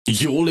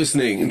You're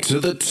listening to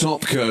the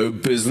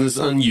Topco Business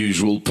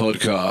Unusual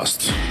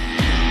podcast.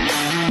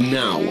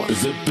 Now,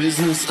 the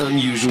Business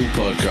Unusual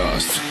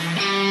podcast.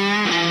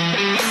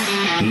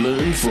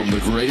 Learn from the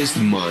greatest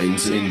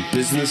minds in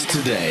business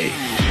today.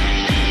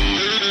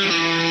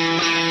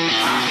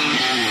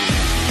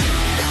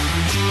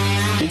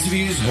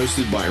 Interviews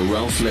hosted by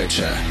Ralph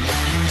Fletcher.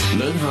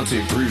 Learn how to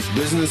improve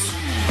business,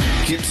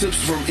 get tips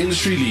from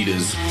industry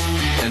leaders,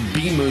 and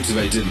be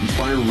motivated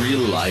by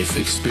real-life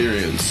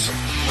experience.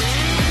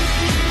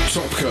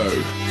 Topco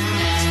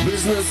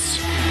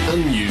Business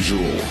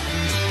Unusual.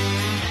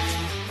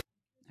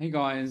 Hey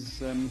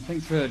guys,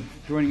 thanks for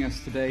joining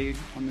us today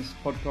on this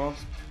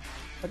podcast.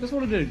 I just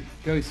wanted to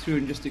go through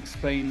and just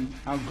explain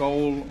our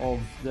goal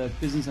of the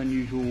Business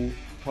Unusual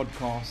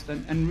podcast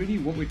and really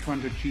what we're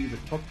trying to achieve at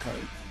Topco.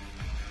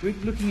 We're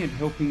looking at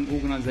helping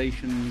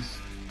organizations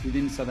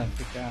within South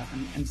Africa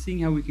and seeing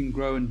how we can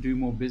grow and do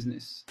more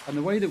business. And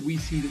the way that we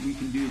see that we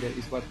can do that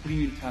is by putting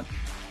you in touch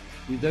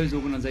with those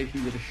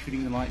organizations that are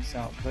shooting the lights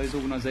out, those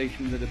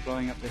organizations that are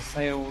blowing up their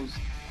sales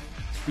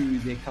through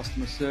their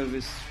customer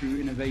service, through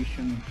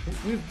innovation.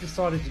 What we've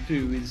decided to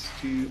do is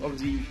to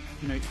obviously,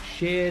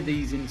 share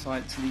these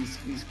insights,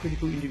 these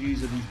critical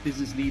interviews of these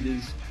business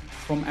leaders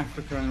from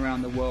Africa and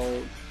around the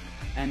world.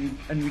 And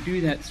we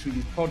do that through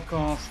these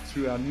podcasts,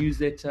 through our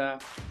newsletter,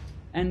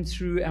 and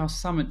through our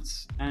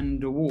summits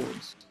and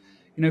awards.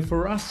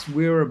 For us,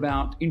 we're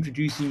about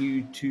introducing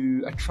you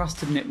to a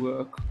trusted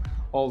network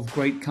of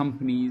great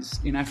companies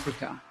in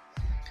Africa.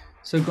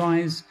 So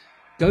guys,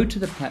 go to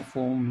the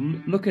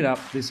platform, look it up.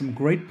 There's some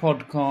great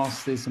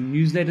podcasts, there's some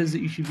newsletters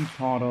that you should be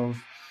part of,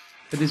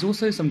 but there's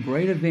also some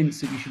great events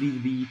that you should either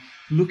be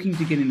looking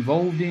to get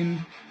involved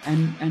in,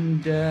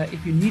 and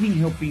if you're needing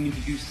help being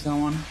introduced to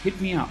someone, hit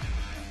me up.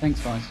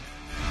 Thanks guys.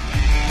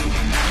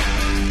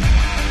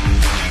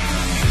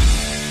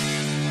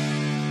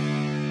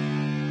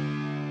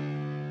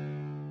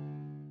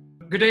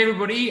 Good day,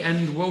 everybody,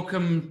 and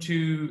welcome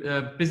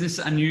to Business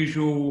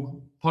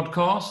Unusual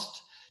podcast.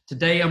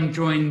 Today, I'm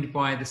joined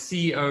by the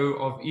CEO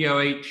of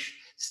EOH,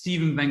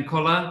 Stephen Van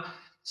Coller.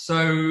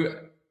 So,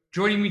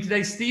 joining me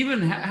today,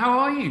 Stephen, how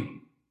are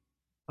you?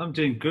 I'm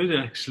doing good,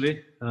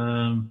 actually.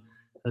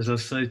 As I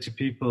say to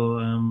people,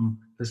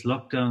 this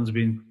lockdown's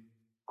been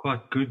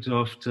quite good.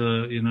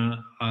 After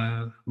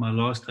my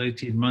last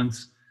 18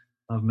 months,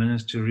 I've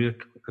managed to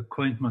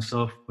reacquaint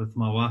myself with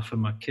my wife and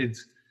my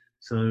kids.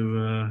 So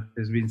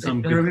there's been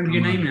some. They remember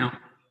your name now.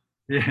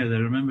 Yeah, they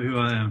remember who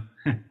I am.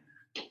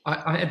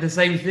 I had the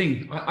same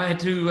thing. I had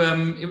to.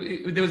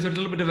 There was a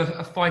little bit of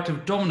a fight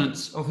of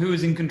dominance of who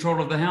was in control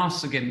of the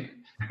house again.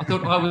 I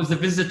thought I was the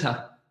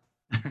visitor,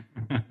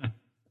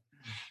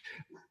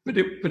 but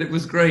it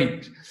was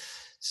great.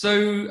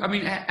 So, how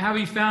have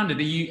you found it?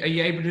 Are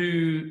you able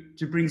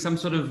to bring some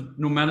sort of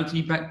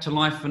normality back to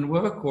life and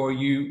work, or are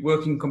you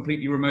working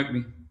completely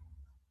remotely?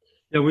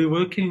 Yeah, we're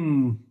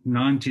working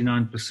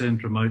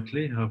 99%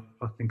 remotely. I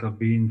think I've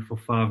been for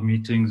 5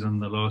 meetings in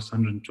the last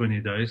 120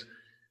 days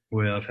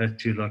where I've had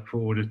to, like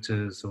for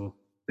auditors or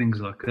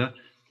things like that.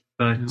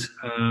 But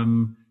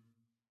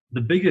the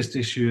biggest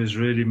issue is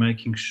really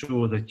making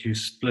sure that you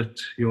split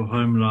your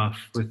home life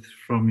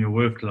from your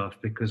work life,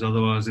 because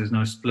otherwise there's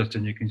no split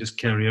and you can just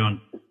carry on.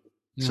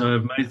 Yeah. So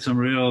I've made some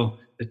real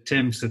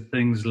attempts at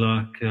things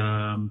like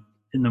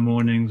in the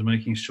mornings,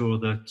 making sure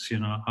that,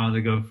 I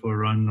either go for a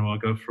run or I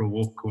go for a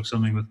walk or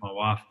something with my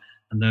wife,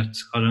 and that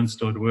I don't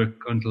start work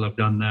until I've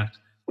done that.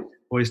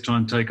 Always try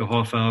and take a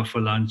half hour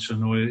for lunch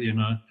and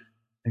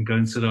go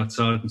and sit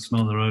outside and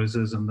smell the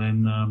roses, and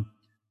then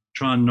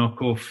try and knock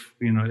off,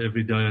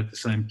 every day at the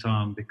same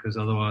time, because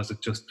otherwise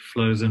it just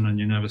flows in and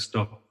you never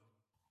stop.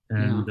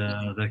 And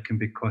that can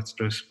be quite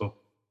stressful.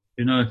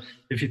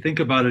 If you think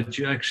about it,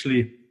 you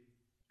actually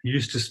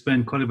used to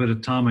spend quite a bit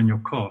of time in your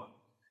car.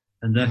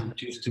 And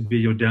that used to be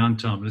your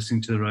downtime,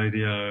 listening to the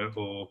radio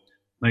or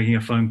making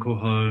a phone call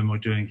home or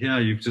doing here.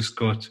 You've just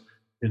got,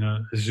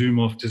 a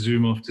Zoom after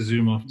Zoom after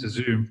Zoom after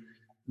Zoom.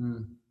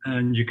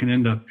 And you can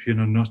end up,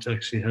 not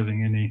actually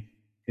having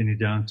any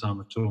downtime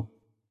at all.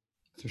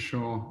 For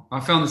sure. I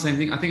found the same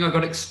thing. I think I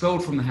got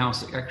expelled from the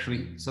house,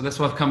 actually. So that's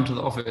why I've come to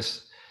the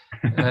office.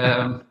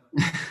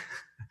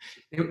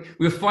 We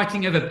were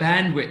fighting over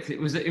bandwidth. It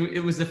was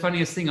the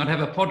funniest thing. I'd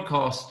have a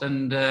podcast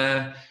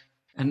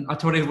and I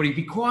told everybody,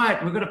 be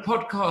quiet, we've got a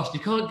podcast, you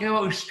can't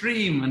go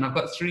stream. And I've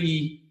got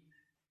 3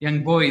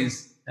 young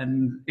boys,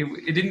 and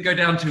it didn't go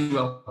down too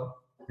well.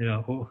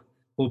 Yeah, or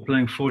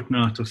playing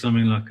Fortnite or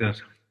something like that.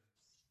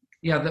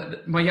 Yeah,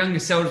 my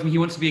youngest tells me he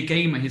wants to be a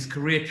gamer. His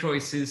career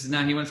choice is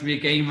now he wants to be a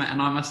gamer,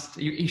 and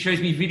he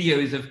shows me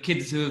videos of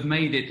kids who have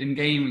made it in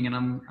gaming, and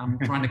I'm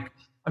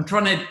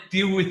trying to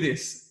deal with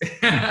this.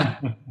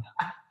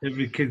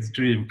 Every kid's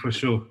dream, for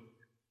sure.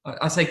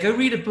 I say, go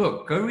read a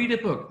book.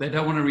 They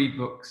don't want to read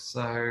books.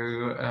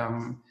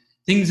 So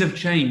things have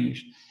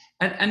changed.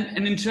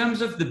 And in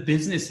terms of the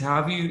business,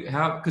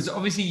 because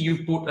obviously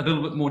you've brought a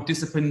little bit more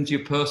discipline into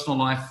your personal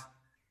life,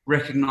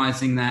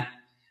 recognizing that.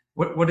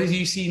 What have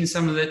you seen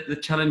some of the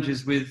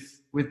challenges with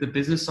the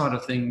business side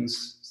of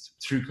things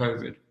through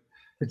COVID?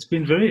 It's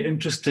been very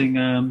interesting.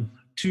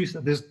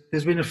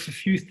 There's been a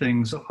few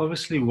things.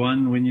 Obviously,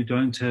 one, when you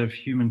don't have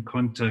human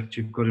contact,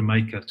 you've got to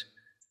make it.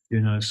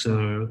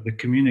 So the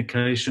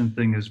communication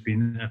thing has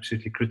been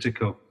absolutely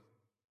critical.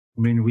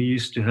 I mean, we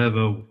used to have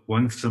a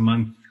once a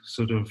month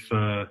sort of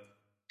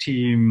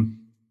team,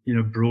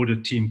 broader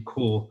team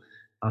call.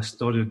 I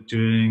started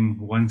doing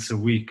once a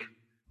week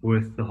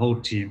with the whole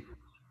team.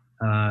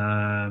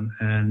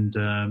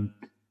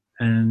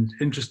 And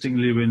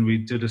interestingly, when we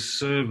did a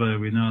survey,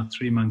 we're now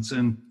 3 months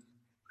in,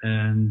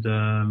 and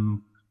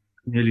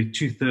nearly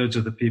 2/3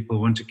 of the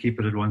people want to keep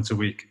it at once a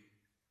week.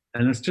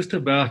 And it's just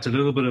about a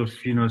little bit of,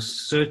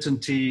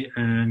 certainty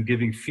and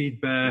giving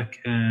feedback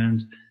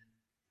and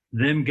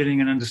them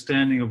getting an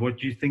understanding of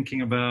what you're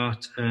thinking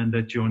about and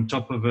that you're on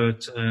top of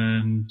it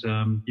and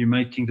you're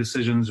making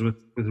decisions with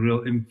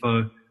real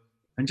info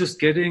and just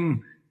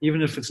getting,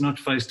 even if it's not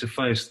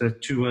face-to-face,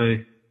 that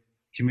two-way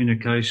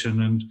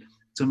communication. And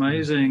it's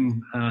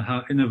amazing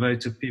how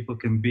innovative people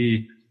can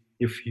be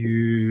if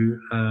you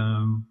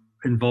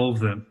involve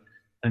them.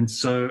 And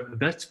so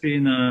that's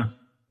been a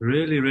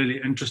really,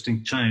 really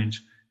interesting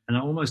change. And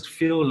I almost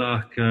feel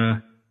like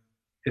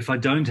if I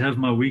don't have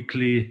my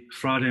weekly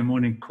Friday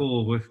morning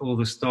call with all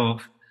the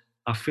staff,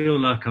 I feel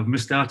like I've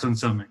missed out on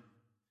something.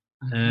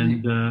 Okay.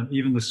 And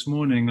even this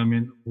morning, I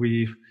mean,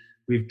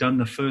 we've done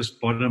the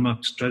first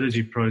bottom-up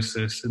strategy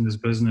process in this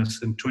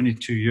business in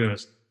 22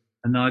 years.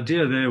 And the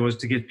idea there was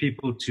to get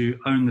people to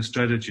own the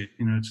strategy.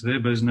 It's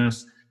their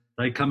business.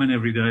 They come in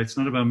every day. It's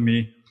not about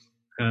me.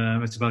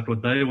 It's about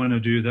what they want to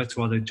do. That's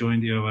why they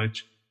joined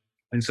EOH.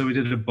 And so we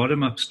did a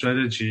bottom-up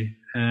strategy.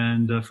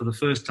 And for the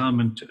first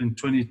time in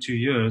 22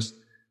 years,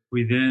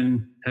 we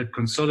then had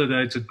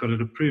consolidated, got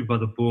it approved by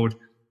the board,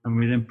 and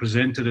we then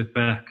presented it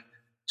back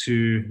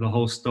to the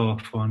whole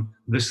staff on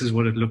this is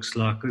what it looks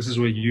like. This is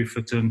where you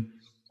fit in.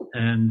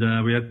 And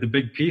we had the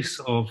big piece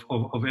of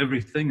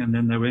everything, and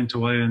then they went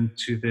away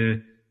into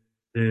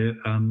their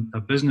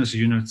business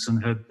units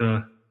and had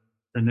the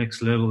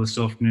next level this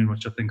afternoon,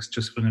 which I think's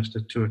just finished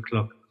at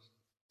 2:00.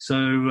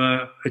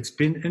 So it's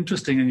been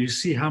interesting, and you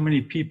see how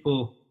many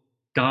people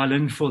dial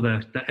in for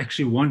that. They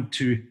actually want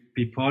to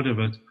be part of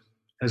it,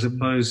 as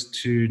opposed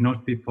to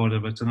not be part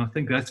of it. And I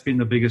think that's been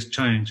the biggest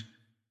change,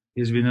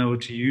 is being able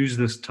to use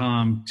this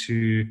time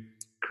to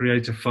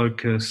create a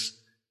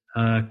focus,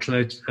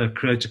 create a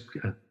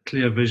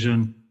clear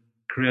vision,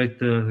 create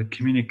the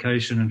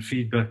communication and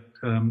feedback,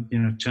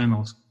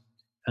 channels,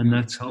 and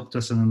that's helped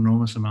us an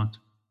enormous amount.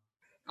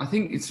 I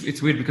think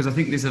it's weird because I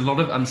think there's a lot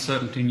of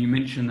uncertainty, and you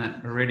mentioned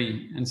that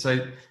already. And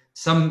so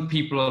some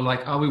people are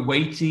like, "Are we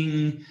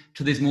waiting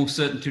till there's more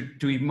certainty?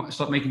 Do we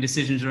start making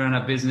decisions around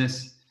our business?"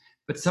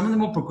 But some of the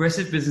more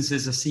progressive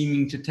businesses are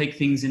seeming to take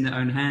things in their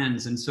own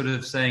hands and sort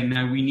of saying,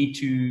 "No, we need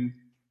to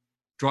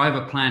drive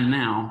a plan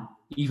now,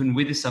 even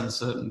with this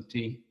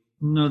uncertainty."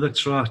 No,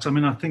 that's right. I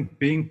mean, I think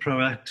being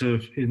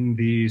proactive in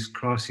these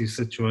crisis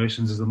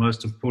situations is the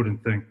most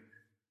important thing.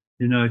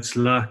 It's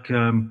like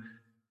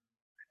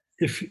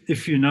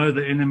if you know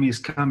the enemy is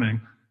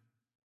coming,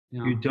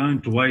 you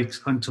don't wait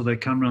until they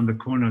come around the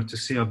corner to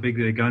see how big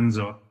their guns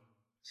are.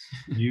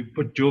 You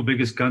put your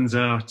biggest guns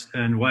out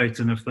and wait,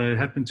 and if they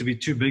happen to be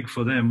too big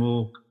for them,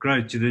 well,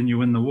 great, then you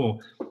win the war.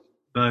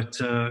 But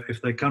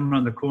if they come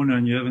around the corner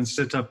and you haven't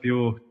set up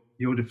your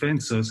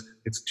defenses,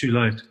 it's too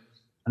late.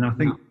 And I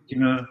think,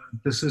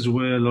 this is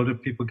where a lot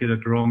of people get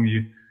it wrong.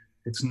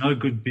 It's no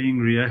good being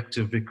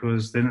reactive,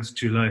 because then it's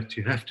too late.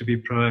 You have to be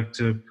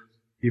proactive.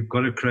 You've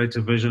got to create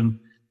a vision.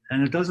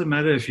 And it doesn't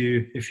matter if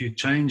you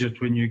change it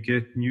when you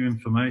get new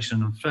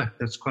information. In fact,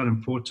 that's quite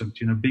important.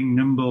 Being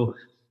nimble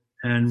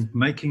and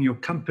making your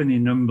company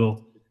nimble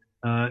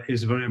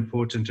is very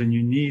important. And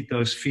you need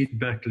those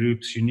feedback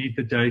loops. You need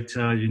the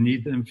data. You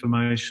need the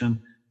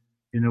information.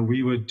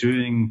 We were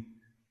doing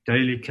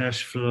daily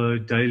cash flow,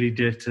 daily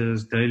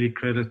debtors, daily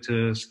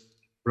creditors,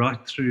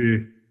 right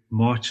through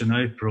March and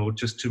April,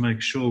 just to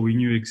make sure we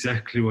knew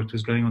exactly what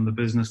was going on in the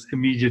business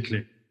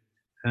immediately,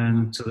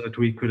 and so that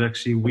we could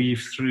actually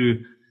weave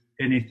through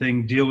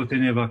anything, deal with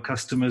any of our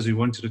customers who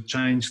wanted to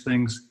change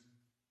things,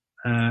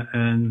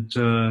 and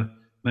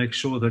make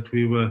sure that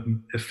we were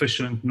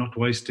efficient, not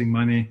wasting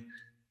money.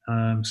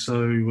 So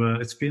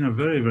it's been a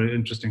very, very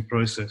interesting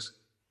process.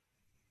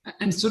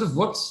 And sort of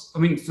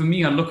for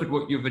me, I look at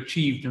what you've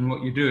achieved and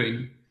what you're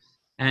doing.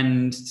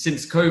 And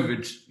since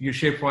COVID, your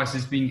share price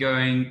has been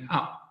going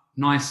up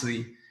nicely.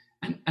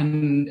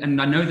 And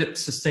I know that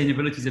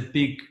sustainability is a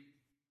big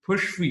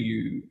push for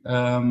you.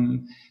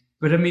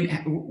 But I mean,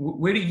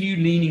 where are you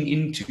leaning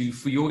into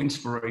for your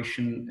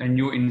inspiration and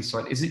your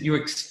insight? Is it your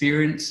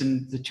experience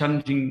in the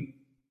challenging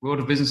world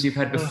of business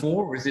you've had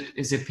before? Or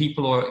is there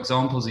people or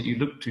examples that you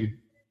look to?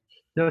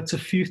 Yeah, it's a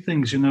few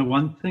things.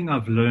 One thing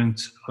I've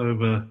learned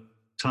over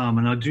time,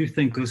 and I do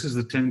think this is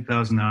the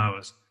 10,000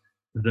 hours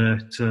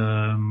that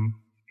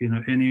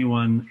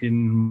anyone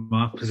in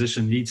my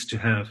position needs to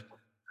have,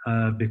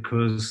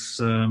 because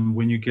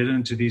when you get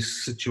into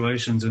these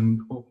situations,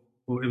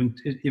 or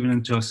even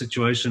into our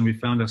situation we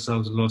found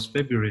ourselves last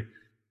February,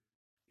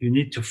 you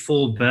need to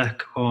fall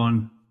back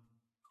on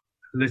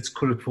let's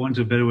call it, for want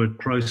of a better word,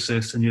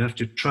 process, and you have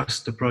to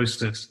trust the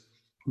process.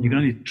 You can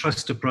only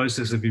trust the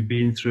process if you've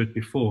been through it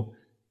before.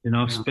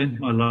 I've spent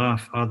my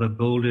life either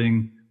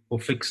building or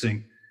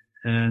fixing.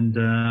 And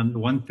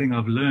one thing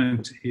I've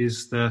learned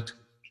is that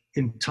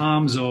in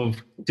times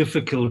of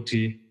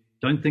difficulty,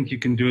 don't think you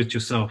can do it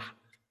yourself.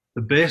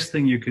 The best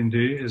thing you can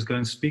do is go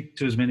and speak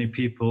to as many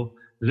people,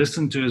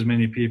 listen to as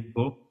many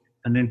people,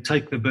 and then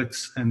take the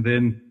bits and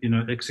then,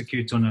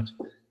 execute on it.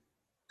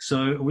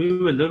 So we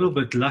were a little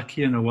bit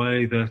lucky in a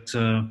way that,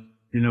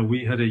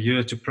 we had a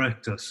year to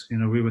practice.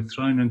 We were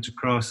thrown into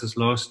crisis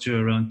last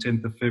year around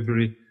 10th of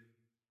February.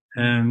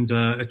 And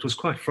it was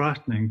quite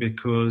frightening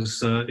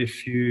because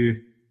if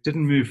you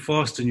didn't move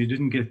fast and you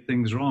didn't get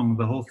things wrong,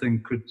 the whole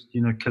thing could,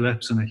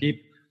 collapse in a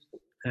heap.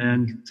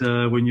 And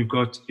when you've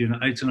got,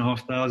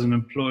 8,500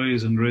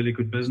 employees and really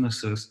good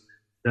businesses,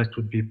 that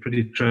would be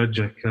pretty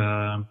tragic.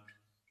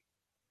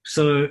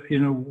 So,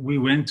 we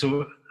went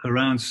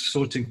around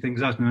sorting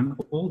things out. And in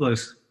all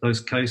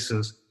those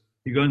cases,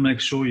 you go and make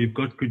sure you've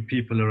got good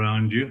people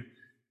around you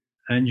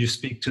and you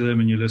speak to them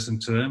and you listen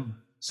to them.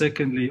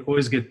 Secondly,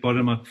 always get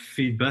bottom-up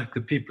feedback.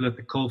 The people at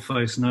the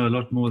coalface know a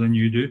lot more than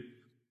you do,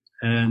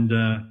 and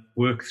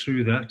work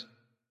through that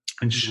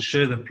and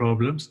share the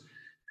problems.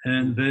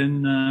 And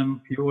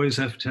then you always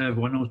have to have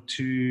one or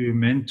two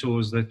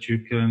mentors that you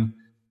can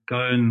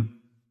go and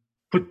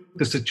put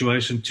the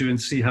situation to and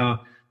see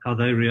how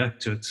they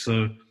react to it.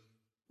 So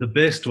the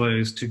best way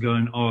is to go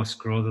and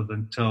ask rather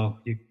than tell,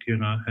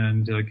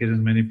 and get as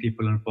many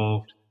people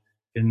involved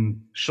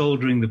in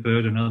shouldering the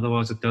burden.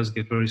 Otherwise, it does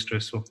get very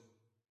stressful.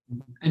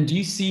 And do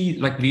you see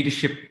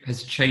leadership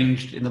has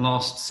changed in the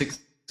last 6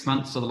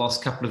 months or the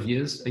last couple of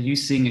years? Are you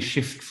seeing a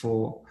shift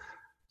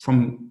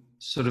from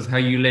sort of how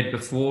you led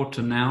before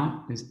to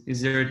now?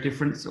 Is there a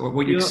difference, or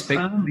what you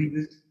expect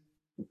leaders?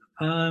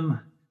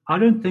 I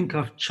don't think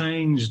I've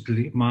changed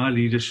my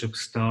leadership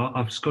style.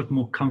 I've just got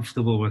more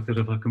comfortable with it,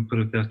 if I can put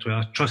it that way.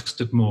 I trust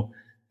it more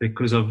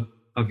because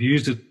I've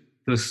used it,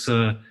 this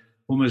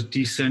almost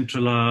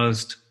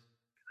decentralized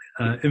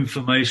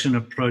information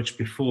approach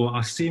before.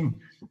 I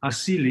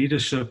see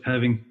leadership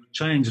having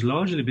changed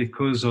largely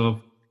because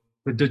of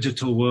the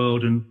digital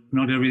world, and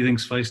not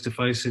everything's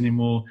face-to-face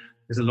anymore.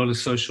 There's a lot of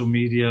social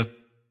media.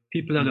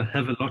 People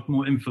have a lot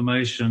more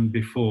information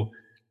before,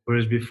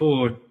 whereas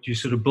before you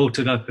sort of built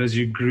it up as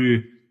you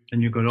grew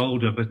and you got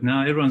older. But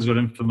now everyone's got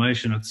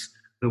information. It's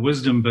the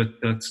wisdom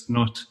bit that's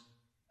not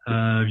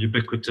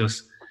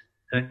ubiquitous.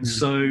 And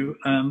so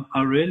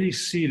I really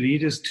see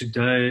leaders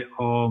today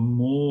are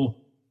more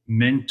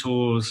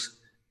mentors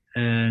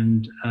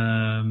and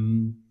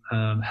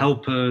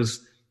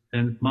helpers.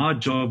 And my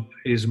job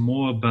is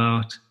more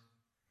about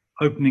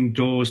opening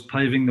doors,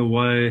 paving the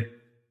way,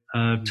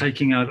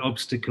 taking out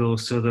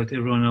obstacles so that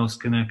everyone else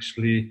can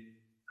actually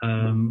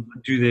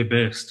do their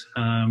best.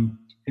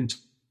 In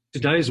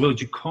today's world,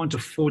 you can't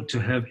afford to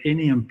have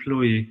any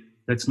employee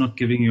that's not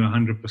giving you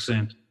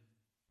 100%,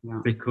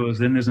 because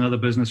then there's another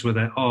business where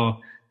they are,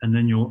 and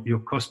then your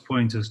cost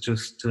point is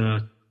just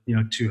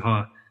too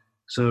high.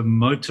 So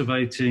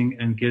motivating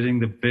and getting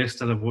the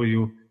best out of all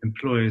your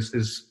employees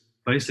is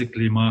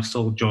basically my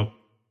sole job.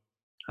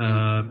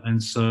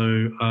 And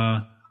so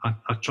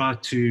I try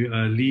to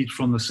lead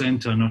from the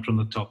center, not from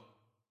the top.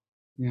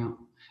 Yeah.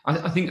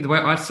 I think the way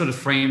I sort of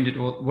framed it,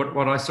 or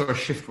what I saw a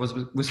shift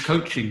was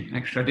coaching.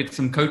 Actually, I did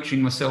some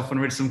coaching myself and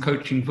read some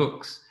coaching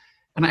books.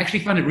 And I actually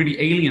found it really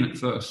alien at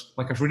first.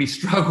 I've really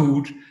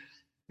struggled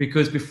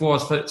because before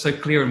I was so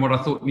clear in what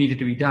I thought needed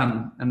to be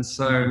done. And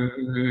so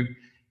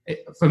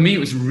for me, it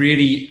was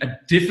really a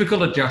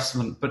difficult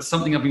adjustment, but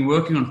something I've been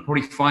working on for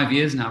probably 5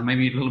 years now,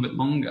 maybe a little bit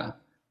longer.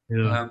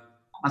 Yeah.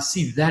 I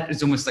see that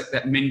as almost like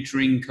that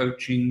mentoring,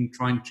 coaching,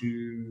 trying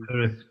to...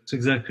 Correct. It's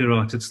exactly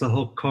right. It's the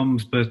whole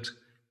comms bit,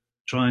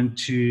 trying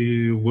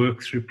to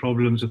work through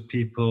problems with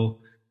people,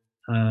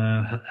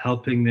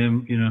 helping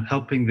them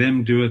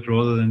do it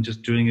rather than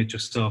just doing it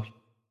yourself.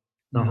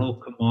 The whole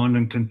command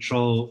and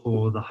control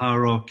or the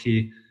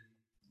hierarchy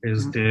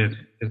is dead.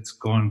 It's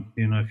gone.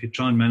 If you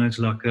try and manage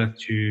like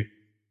that, you're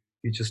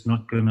just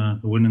not going to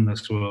win in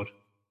this world.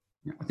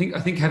 I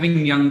think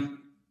having young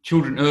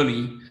children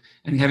early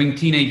and having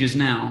teenagers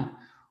now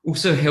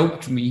also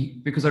helped me,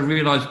 because I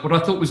realized what I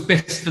thought was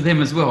best for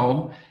them as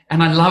well.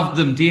 And I loved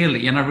them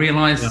dearly. And I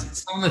realized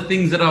some of the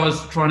things that I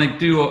was trying to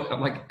do, or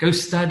like go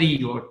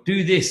study or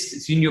do this,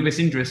 it's in your best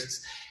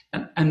interests.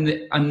 And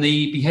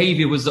the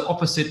behavior was the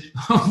opposite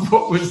of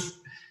what was.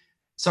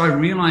 So I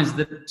realized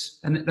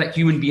that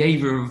human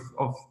behavior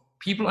of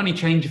people only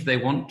change if they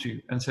want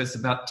to. And so it's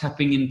about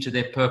tapping into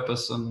their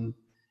purpose. And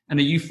are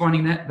you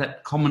finding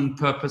that common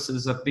purpose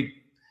is a big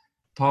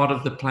part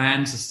of the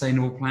plan,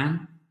 sustainable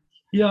plan?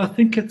 Yeah, I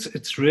think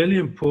it's really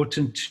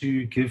important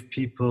to give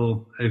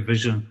people a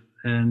vision.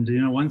 And,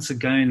 once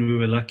again, we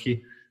were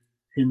lucky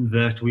in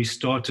that we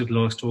started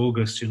last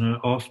August,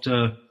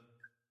 after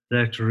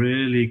that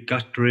really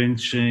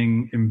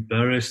gut-wrenching,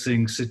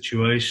 embarrassing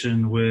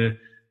situation where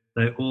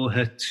they all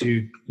had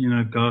to,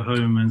 go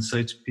home and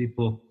say to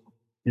people,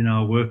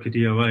 I work at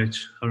EOH.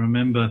 I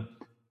remember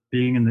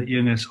being in the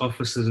ENS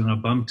offices, and I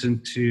bumped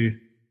into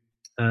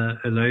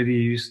a lady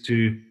who used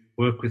to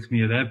work with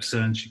me at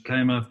ABSA, and she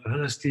came up,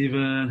 "Hello,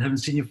 Stephen, haven't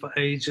seen you for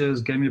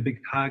ages," gave me a big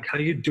hug, "How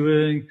are you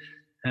doing?"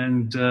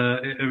 And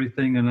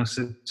everything. And I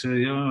said,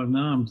 "Yeah, no,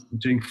 I'm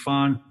doing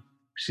fine."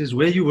 She says,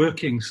 "Where are you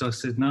working?" So I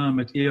said, "No, I'm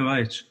at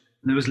EOH."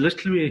 And there was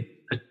literally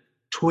a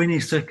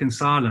 20-second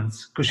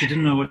silence because she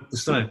didn't know what to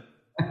say.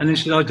 And then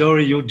she said, "Oh,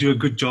 Dory, you'll do a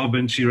good job."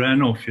 And she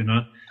ran off,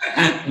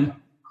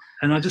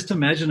 And I just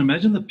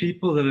imagine the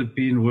people that had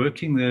been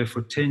working there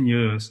for 10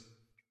 years.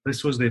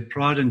 This was their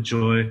pride and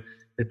joy.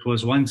 It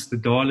was once the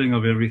darling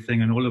of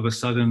everything. And all of a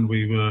sudden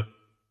we were,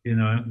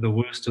 the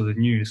worst of the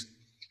news.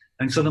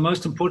 And so the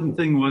most important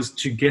thing was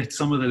to get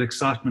some of that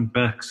excitement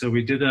back. So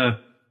we did a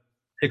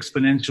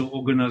exponential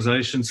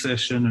organization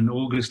session in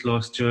August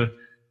last year,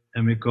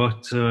 and we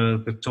got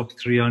the top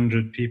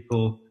 300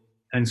 people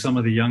and some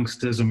of the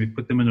youngsters, and we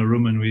put them in a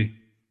room and we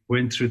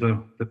went through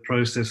the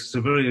process. It's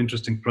a very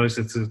interesting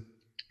process. It's a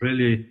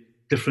really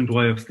different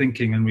way of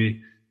thinking, and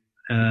we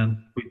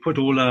put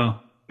all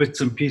our bits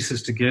and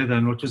pieces together.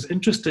 And what was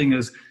interesting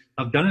is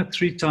I've done it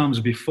 3 times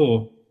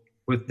before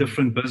with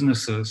different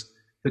businesses.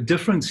 The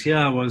difference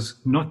here was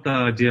not the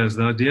ideas.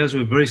 The ideas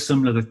were very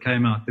similar that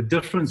came out. The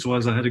difference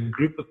was I had a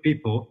group of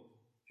people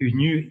who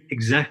knew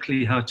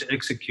exactly how to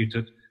execute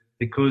it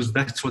because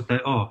that's what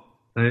they are.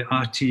 They're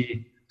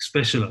IT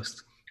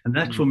specialists. And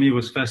that for me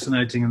was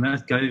fascinating. And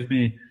that gave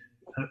me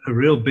a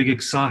real big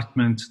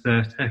excitement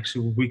that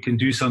actually we can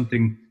do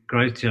something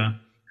great here.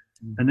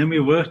 And then we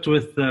worked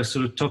with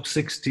sort of top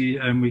 60,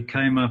 and we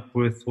came up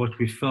with what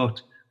we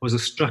felt was a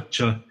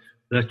structure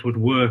that would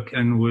work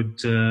and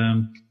would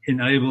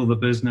enable the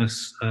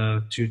business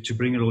to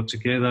bring it all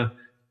together.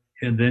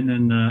 And then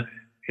in the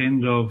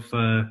end of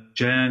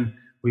Jan,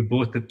 we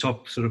brought the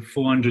top sort of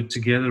 400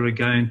 together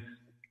again,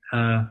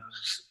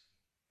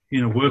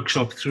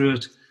 workshop through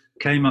it,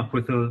 came up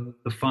with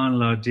the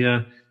final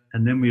idea,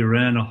 and then we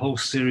ran a whole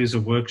series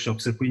of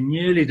workshops that we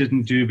nearly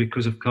didn't do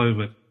because of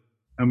COVID.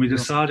 And we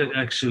decided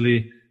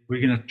actually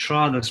we're going to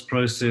try this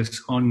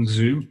process on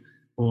Zoom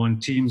or on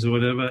Teams or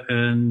whatever,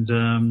 and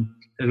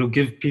it'll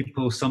give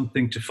people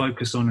something to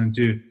focus on and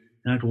do.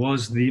 And it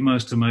was the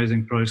most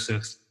amazing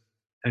process.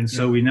 And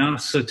so we now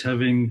sit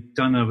having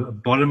done a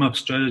bottom-up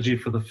strategy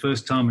for the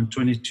first time in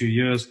 22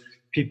 years.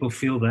 People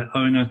feel they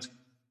own it.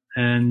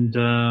 And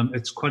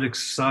it's quite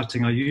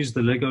exciting. I use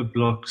the Lego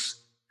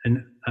blocks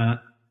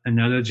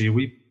analogy.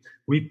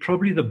 We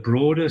probably the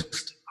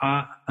broadest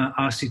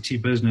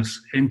RCT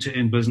business,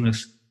 end-to-end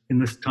business in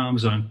this time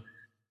zone.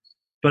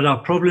 But our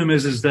problem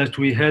is that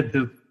we had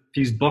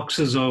these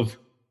boxes of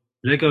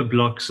Lego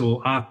blocks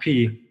or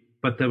RP,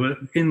 but they were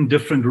in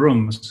different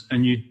rooms,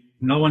 and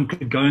no one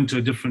could go into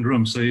a different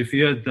room. So if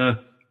you had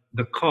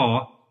the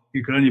car,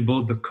 you could only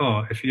build the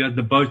car. If you had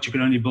the boat, you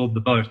could only build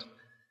the boat.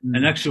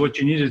 And actually what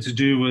you needed to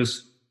do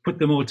was put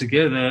them all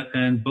together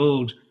and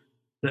build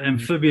the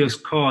amphibious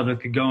car that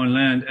could go on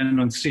land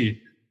and on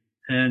sea.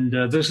 And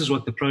this is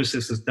what the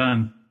process has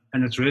done.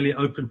 And it's really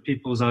opened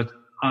people's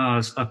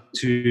eyes up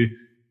to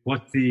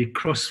what the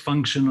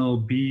cross-functional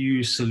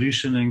BU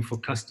solutioning for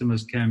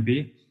customers can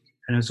be.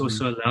 And it's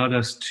also allowed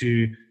us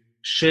to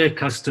share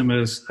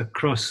customers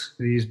across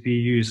these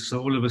BUs. So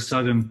all of a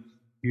sudden,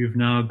 you've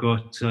now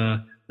got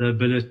the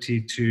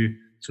ability to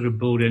sort of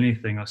build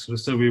anything.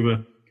 So we were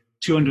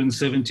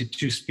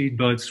 272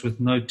 speedboats with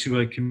no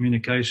two-way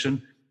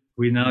communication.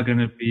 We're now going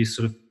to be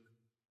sort of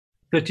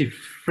 30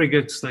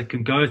 frigates that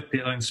can go at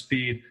their own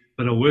speed,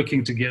 but are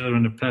working together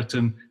in a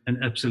pattern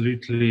and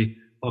absolutely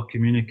are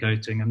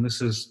communicating. And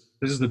this is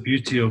the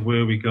beauty of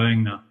where we're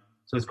going now.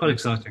 So it's quite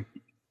exciting.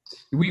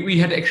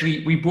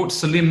 We brought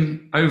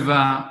Salim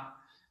over,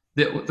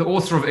 the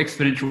author of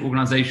Exponential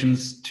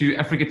Organizations, to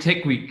Africa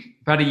Tech Week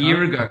about a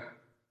year ago.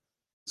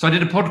 So I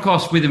did a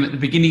podcast with him at the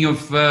beginning of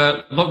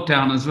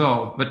lockdown as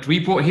well. But we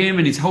brought him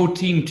and his whole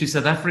team to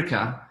South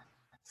Africa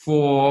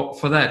for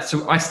that.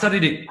 So I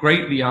studied it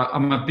greatly.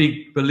 I'm a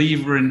big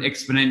believer in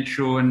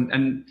exponential,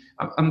 and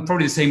I'm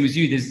probably the same as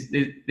you.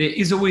 There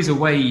is always a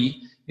way.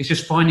 It's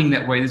just finding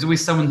that way. There's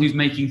always someone who's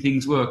making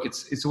things work.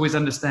 It's always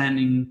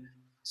understanding.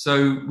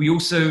 So we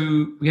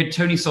had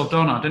Tony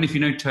Saldana. I don't know if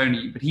you know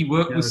Tony, but he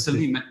worked with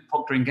Salim at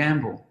Procter &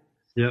 Gamble.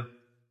 Yeah.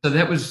 So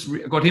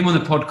I got him on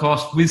the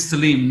podcast with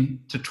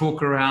Salim to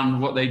talk around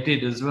what they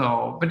did as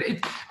well. But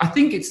I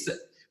think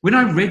when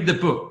I read the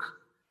book,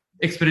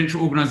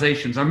 Exponential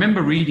Organizations, I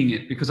remember reading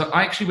it because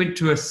I actually went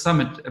to a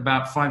summit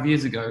about 5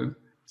 years ago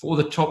for all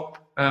the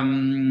top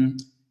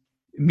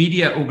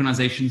media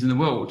organizations in the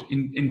world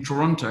in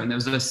Toronto. And there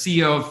was a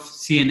CEO of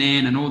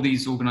CNN and all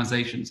these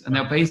organizations. And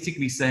they're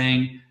basically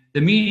saying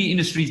the media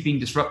industry is being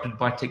disrupted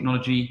by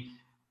technology.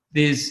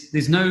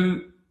 There's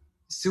no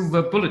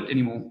silver bullet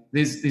anymore.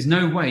 There's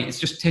no way. It's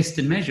just test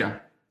and measure.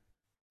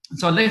 And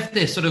so I left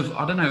there sort of,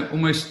 I don't know,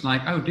 almost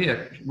like, oh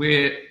dear,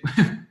 we've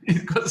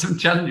got some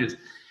challenges.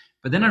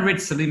 But then I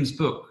read Salim's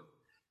book,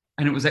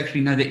 and it was actually,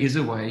 no, there is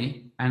a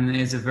way, and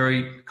there's a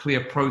very clear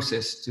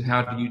process to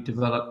how do you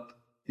develop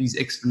these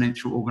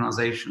exponential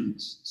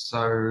organizations.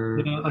 So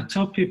I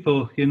tell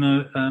people, they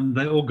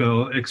all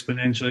go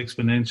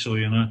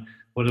exponential,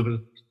 what a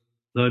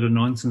load of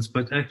nonsense.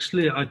 But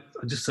actually, I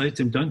just say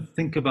to them, don't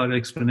think about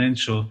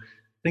exponential.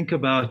 Think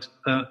about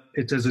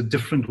it as a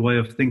different way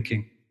of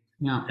thinking.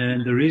 Yeah.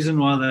 And the reason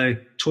why they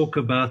talk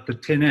about the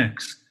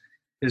 10x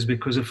is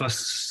because if I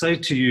say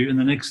to you, in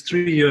the next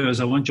 3 years,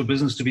 I want your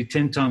business to be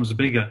 10 times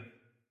bigger,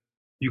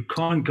 you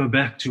can't go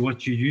back to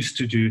what you used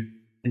to do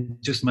and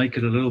just make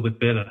it a little bit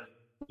better.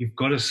 You've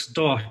got to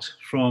start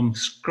from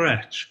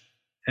scratch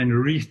and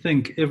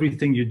rethink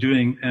everything you're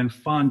doing and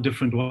find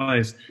different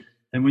ways.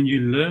 And when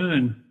you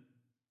learn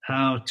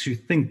how to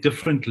think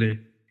differently,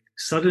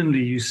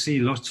 suddenly you see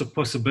lots of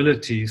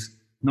possibilities,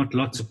 not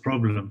lots of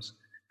problems.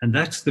 And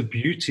that's the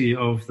beauty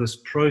of this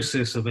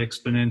process of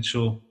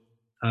exponential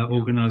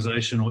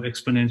organization or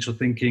exponential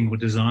thinking or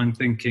design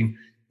thinking,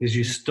 is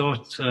you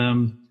start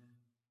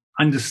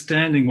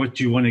understanding what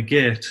you want to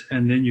get,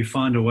 and then you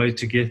find a way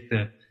to get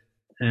there.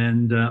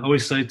 And I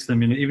always say to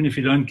them, even if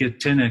you don't get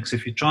 10x,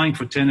 if you're trying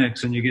for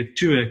 10x and you get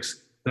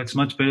 2x, that's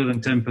much better than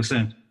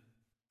 10%.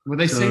 Well,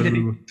 they say that if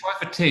you try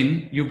for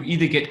 10, you'll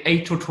either get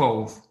 8 or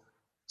 12.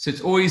 So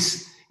it's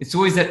always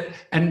that.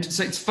 And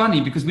so it's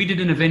funny because we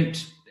did an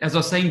event, as I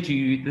was saying to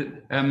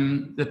you,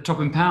 the Top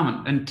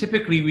Empowerment, and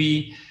typically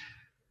we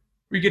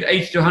get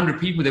 80 to 100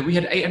 people there. We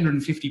had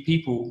 850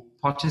 people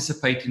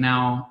participate in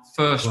our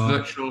first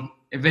virtual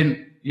event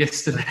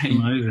yesterday.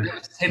 Amazing. It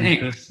was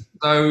 10x.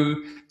 So,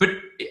 but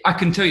I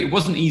can tell you, it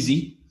wasn't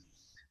easy.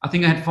 I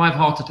think I had 5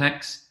 heart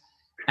attacks,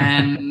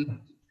 and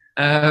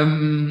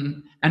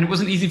it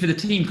wasn't easy for the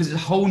team because it's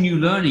a whole new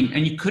learning,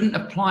 and you couldn't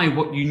apply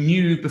what you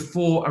knew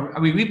before. I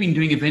mean, we've been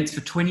doing events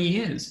for 20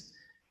 years,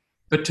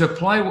 but to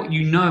apply what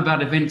you know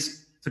about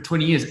events for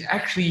 20 years,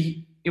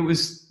 actually, it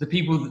was the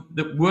people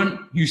that weren't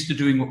used to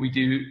doing what we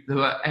do that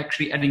were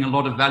actually adding a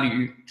lot of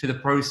value to the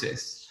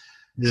process.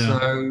 Yeah.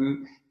 So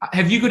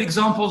have you got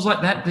examples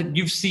like that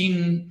you've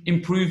seen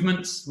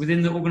improvements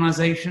within the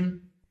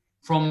organization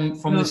from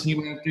this new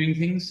way of doing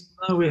things?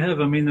 No, we have.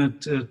 I mean,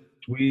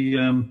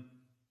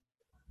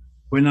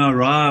 when I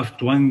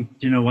arrived,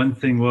 one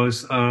thing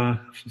was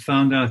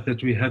found out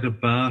that we had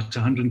about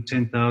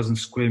 110,000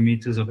 square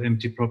meters of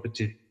empty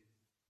property.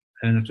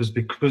 And it was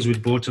because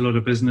we'd bought a lot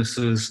of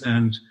businesses,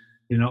 and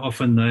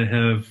often they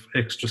have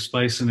extra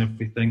space and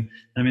everything.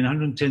 I mean,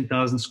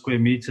 110,000 square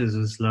meters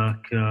is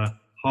like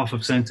half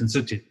of Sandton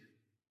City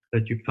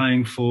that you're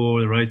paying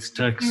for, the rates,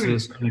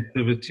 taxes,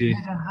 connectivity.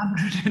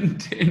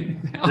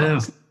 110,000. Yeah.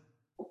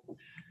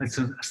 It's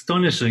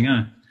astonishing,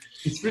 eh?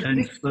 It's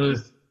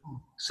ridiculous. And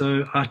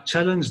so I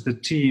challenged the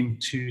team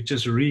to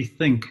just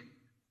rethink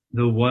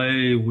the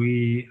way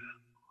we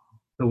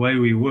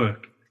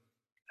work.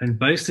 And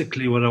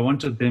basically what I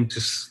wanted them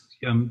to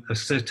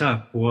set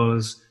up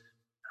was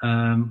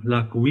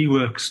like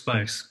WeWork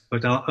space,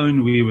 but our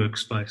own WeWork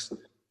space,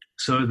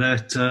 so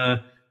that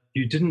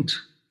you didn't,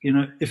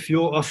 if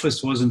your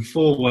office was in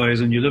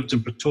Fourways and you lived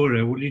in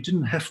Pretoria, well, you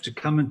didn't have to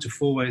come into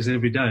Fourways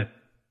every day.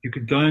 You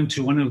could go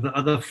into one of the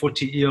other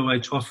 40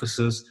 EOH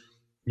offices,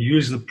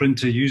 use the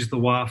printer, use the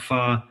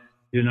Wi-Fi,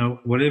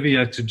 whatever you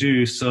had to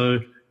do. So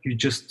you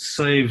just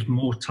saved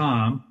more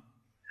time.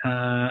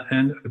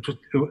 And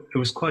it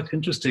was quite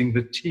interesting.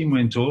 The team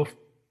went off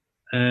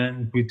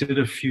and we did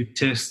a few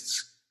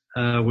tests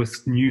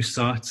with new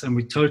sites, and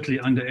we totally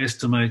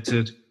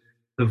underestimated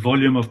the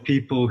volume of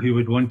people who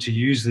would want to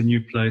use the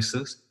new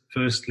places,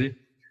 firstly.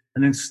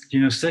 And then,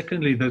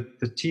 secondly,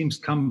 the team's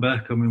come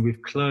back. I mean,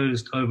 we've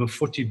closed over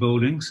 40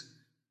 buildings,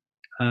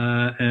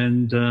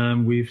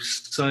 and we've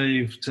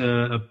saved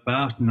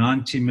about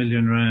 90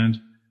 million rand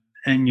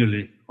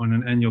annually on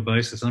an annual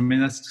basis. I mean,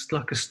 that's just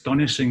like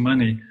astonishing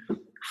money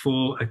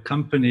for a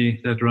company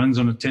that runs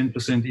on a 10%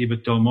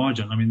 EBITDA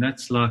margin. I mean,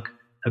 that's like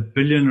R1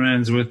 billion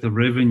worth of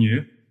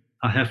revenue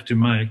I have to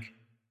make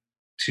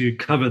to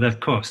cover that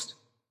cost.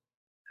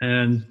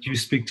 And you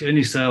speak to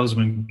any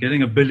salesman,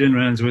 getting R1 billion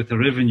worth of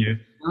revenue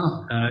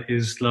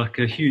is like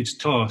a huge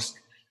task.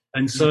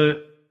 And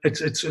so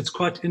it's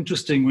quite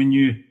interesting when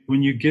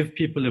you give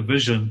people a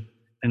vision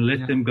and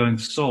let them go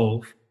and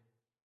solve.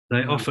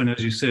 They often,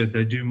 as you said,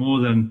 they do more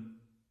than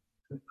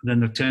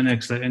the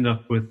 10x. They end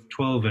up with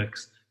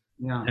 12x.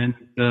 Yeah. And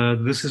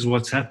this is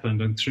what's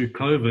happened. And through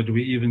COVID,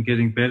 we're even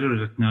getting better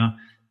at it now,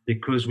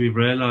 because we've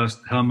realized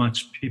how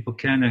much people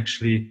can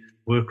actually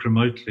work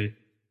remotely.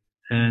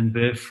 And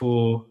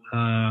therefore,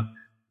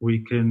 we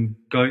can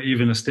go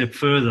even a step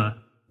further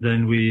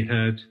than we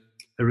had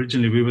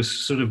originally. We were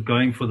sort of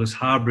going for this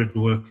hybrid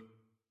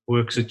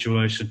work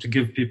situation to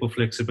give people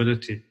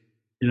flexibility.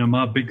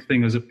 My big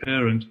thing as a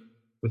parent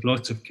with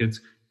lots of kids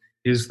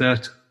is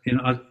that,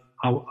 I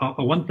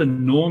want the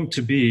norm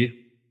to be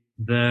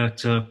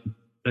that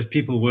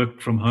people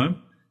work from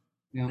home.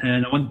 Yeah.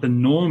 And I want the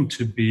norm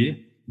to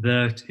be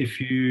that if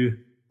you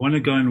want to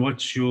go and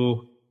watch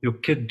your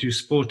kid do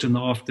sport in the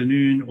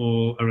afternoon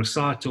or a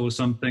recital or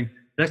something,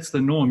 that's the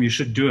norm. You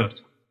should do it.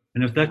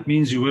 And if that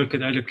means you work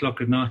at 8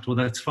 o'clock at night, well,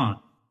 that's fine.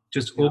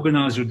 Just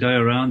organize your day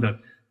around that.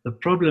 The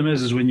problem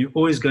is when you're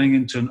always going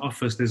into an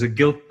office, there's a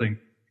guilt thing.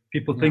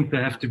 People think they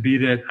have to be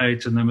there at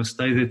 8 and they must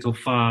stay there till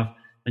 5,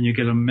 and you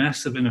get a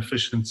massive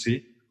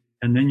inefficiency,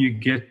 and then you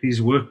get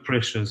these work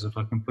pressures, if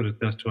I can put it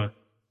that way.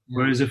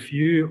 Whereas if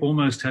you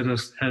almost had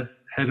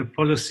a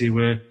policy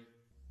where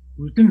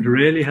we didn't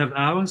really have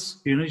hours,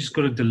 you just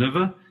got to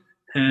deliver.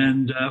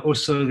 And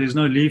also there's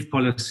no leave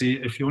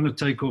policy. If you want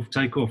to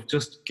take off.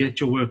 Just get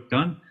your work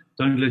done.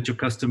 Don't let your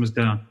customers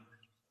down.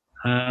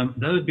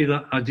 That would be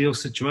the ideal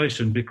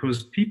situation,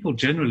 because people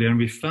generally, and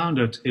we found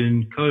it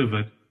in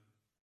COVID,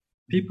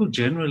 people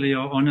generally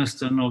are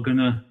honest and are going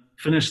to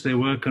finish their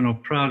work and are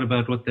proud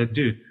about what they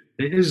do.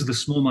 There is the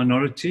small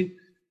minority,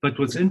 but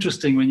what's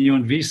interesting when you're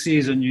on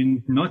VCs and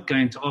you're not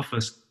going to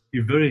office,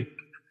 you very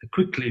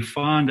quickly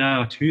find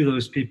out who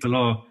those people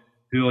are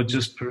who are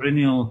just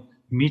perennial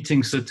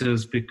meeting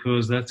sitters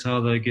because that's how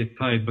they get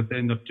paid, but they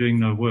end up doing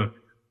no work.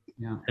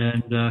 Yeah.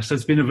 And so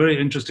it's been a very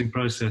interesting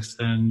process,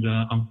 and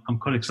I'm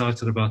quite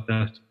excited about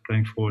that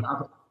going forward.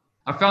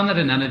 I found that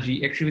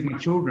analogy actually with my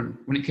children.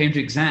 When it came to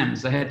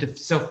exams, they had to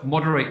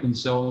self-moderate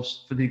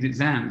themselves for these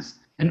exams.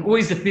 And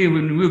always the fear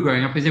when we were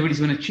growing up is everybody's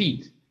going to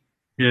cheat.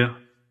 Yeah.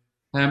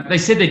 They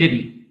said they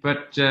didn't,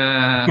 but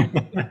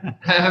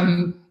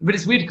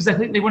it's weird because I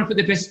think they want to put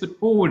their best foot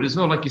forward as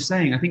well, like you're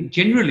saying. I think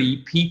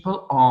generally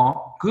people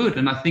are good,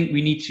 and I think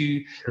we need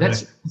to,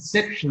 that's a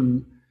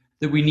perception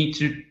that we need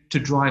to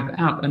drive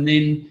out, and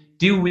then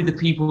deal with the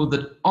people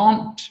that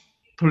aren't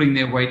pulling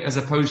their weight, as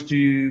opposed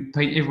to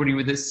paint everybody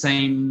with the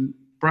same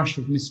brush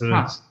of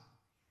mistrust.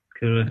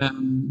 Correct.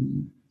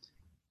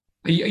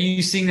 Are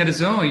you seeing that as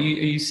well? Are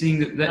you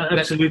seeing that?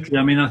 Absolutely.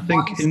 I mean, I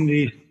think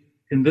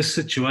in this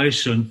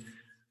situation,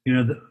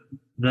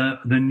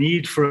 the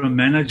need for a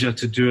manager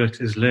to do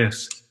it is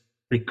less,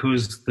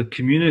 because the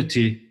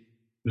community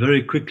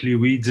very quickly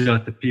weeds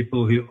out the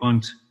people who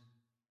aren't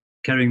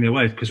carrying their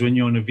weight. Because when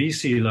you're on a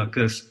VC like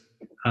this,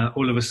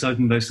 all of a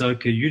sudden they say,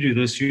 okay, you do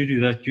this, you do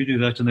that, you do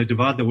that, and they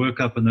divide the work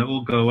up and they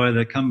all go away.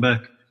 They come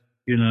back,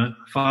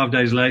 5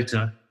 days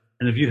later,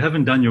 and if you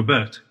haven't done your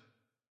bit,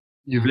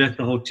 you've let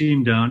the whole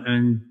team down,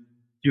 and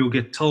you'll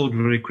get told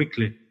very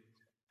quickly.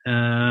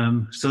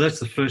 So that's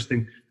the first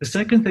thing. The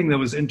second thing that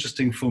was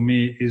interesting for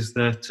me is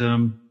that,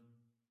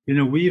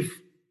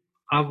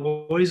 I've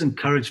always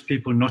encouraged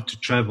people not to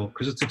travel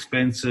because it's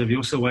expensive. You're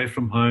also away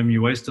from home.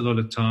 You waste a lot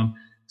of time.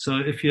 So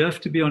if you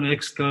have to be on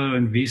Exco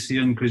and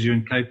VCN because you're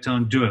in Cape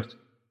Town, do it.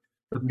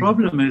 The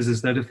problem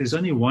is that if there's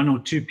only 1 or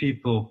 2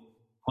 people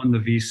on the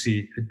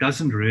VC, it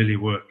doesn't really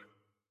work.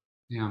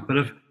 Yeah. But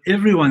if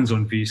everyone's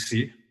on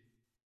VC,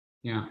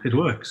 yeah, it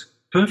works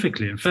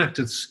perfectly. In fact,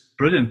 it's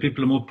brilliant.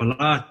 People are more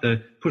polite. They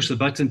push the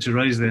button to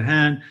raise their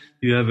hand.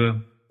 You have a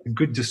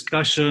good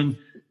discussion.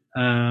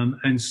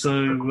 And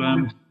so,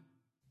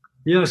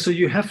 so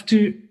you have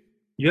to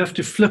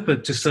flip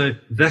it to say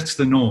that's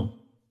the norm.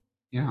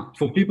 Yeah.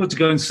 For people to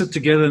go and sit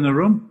together in a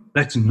room,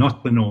 that's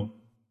not the norm.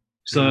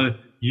 So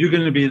you're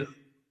going to be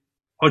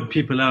odd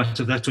people out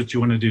if that's what you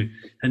want to do.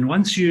 And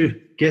once you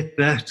get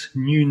that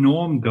new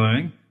norm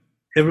going,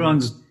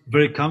 everyone's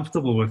very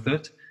comfortable with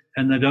it,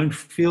 and they don't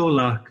feel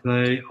like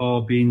they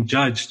are being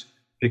judged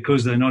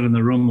because they're not in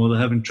the room or they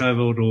haven't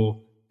traveled or,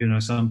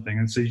 something.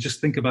 And so you just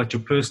think about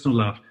your personal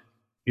life.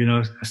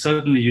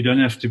 Suddenly you don't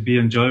have to be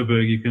in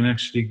Joburg. You can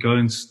actually go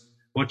and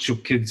watch your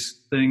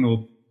kids' thing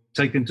or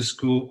take them to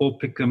school or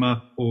pick them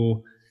up,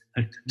 or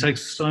it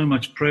takes so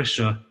much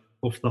pressure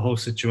off the whole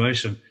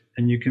situation,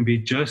 and you can be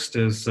just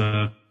as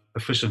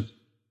efficient.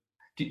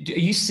 Are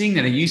you seeing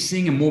that? Are you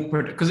seeing a more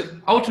productive? Because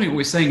ultimately what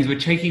we're saying is we're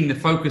taking the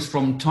focus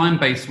from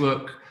time-based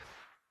work,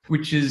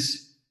 which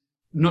is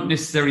not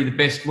necessarily the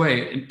best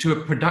way, to a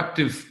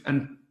productive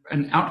and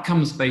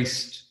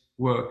outcomes-based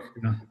work.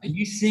 Yeah. Are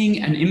you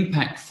seeing an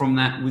impact from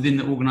that within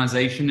the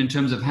organization in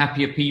terms of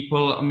happier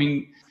people? I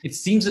mean, it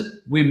seems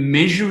that we're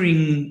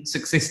measuring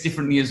success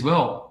differently as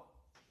well.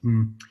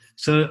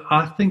 So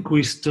I think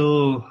we're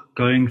still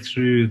going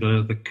through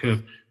the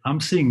curve. I'm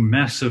seeing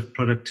massive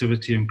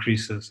productivity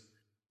increases.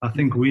 I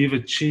think we've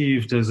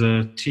achieved as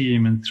a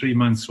team in 3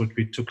 months what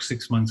we took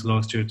 6 months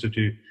last year to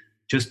do,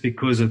 just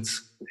because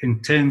it's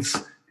intense,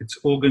 it's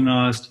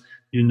organized,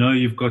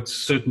 you've got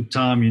certain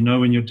time,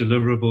 when your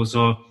deliverables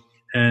are,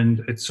 and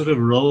it sort of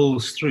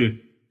rolls through.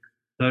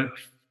 The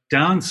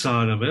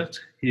downside of it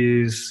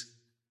is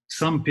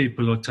some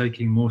people are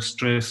taking more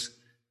stress,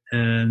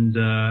 and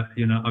I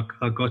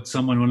got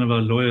one of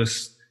our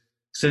lawyers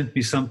sent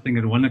me something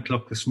at 1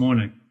 o'clock this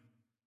morning,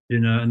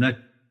 and that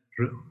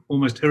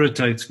almost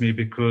irritates me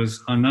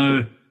because I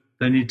know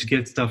they need to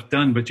get stuff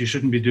done, but you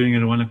shouldn't be doing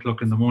it at 1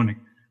 o'clock in the morning.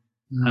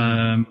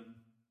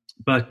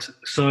 But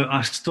so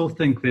I still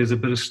think there's a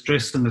bit of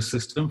stress in the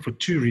system for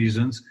 2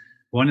 reasons.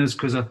 One is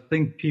because I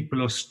think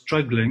people are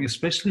struggling,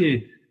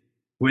 especially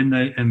when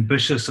they're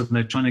ambitious and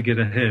they're trying to get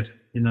ahead.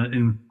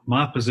 In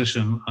my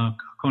position, I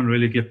can't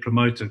really get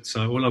promoted,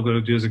 so all I've got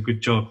to do is a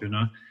good job,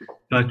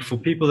 But for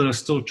people that are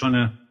still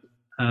trying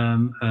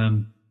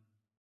to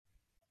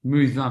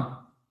move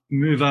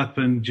up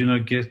and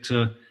get,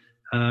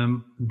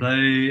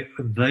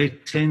 they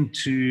tend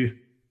to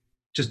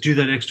just do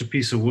that extra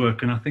piece of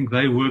work. And I think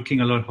they're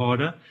working a lot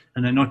harder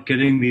and they're not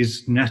getting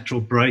these natural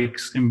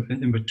breaks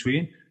in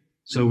between.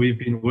 So we've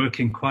been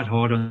working quite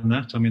hard on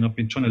that. I mean, I've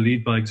been trying to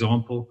lead by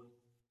example,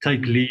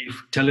 take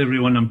leave, tell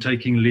everyone I'm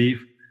taking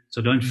leave.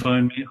 So don't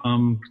phone me.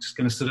 I'm just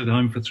going to sit at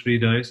home for 3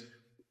 days.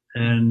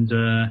 And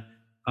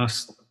I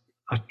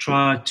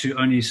try to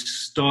only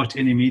start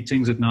any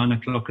meetings at 9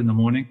 o'clock in the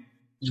morning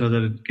so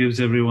that it gives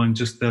everyone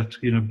just that,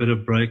 bit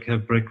of break,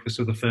 have breakfast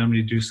with the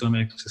family, do some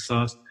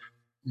exercise.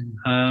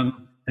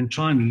 And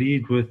try and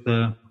lead with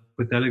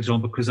that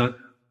example, because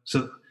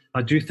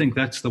I do think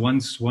that's the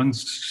one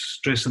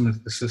stress in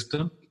the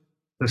system.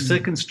 The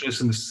second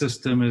stress in the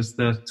system is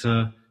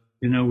that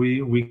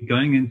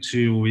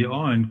we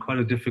are in quite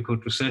a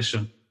difficult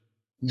recession.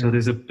 So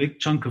there's a big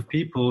chunk of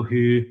people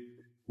who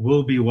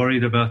will be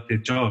worried about their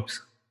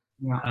jobs.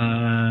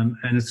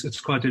 And it's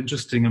quite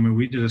interesting. I mean,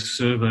 we did a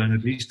survey and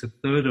at least a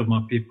third of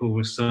my people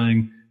were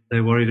saying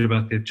they're worried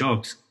about their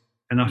jobs.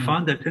 And I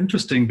find that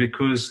interesting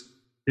because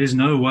there's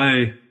no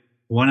way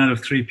 1 out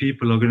of 3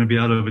 people are going to be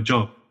out of a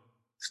job.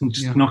 It's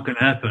just not going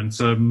to happen.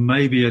 So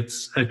maybe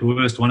it's at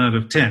worst 1 out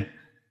of 10.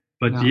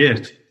 But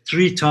yet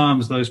 3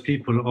 times those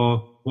people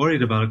are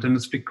worried about it. And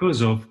it's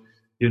because of,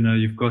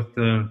 you've got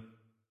the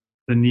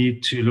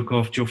need to look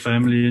after your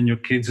family and your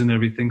kids and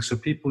everything. So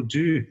people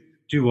do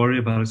worry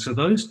about it. So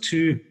those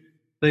 2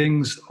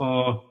 things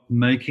are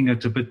making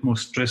it a bit more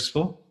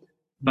stressful.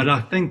 But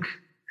I think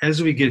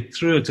as we get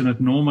through it and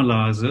it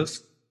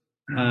normalizes,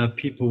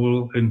 people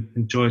will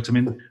enjoy it. I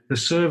mean, the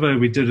survey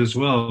we did as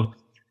well,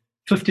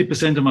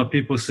 50% of my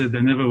people said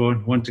they never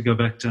want to go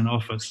back to an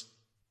office.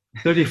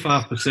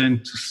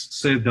 35%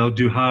 said they'll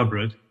do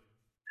hybrid.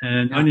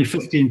 And only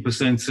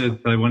 15% said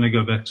they want to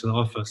go back to the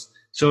office.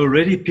 So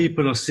already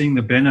people are seeing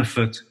the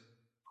benefit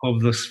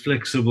of this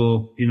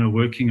flexible,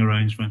 working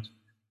arrangement.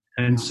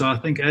 And so I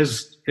think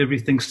as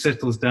everything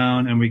settles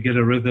down and we get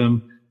a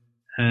rhythm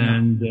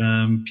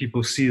and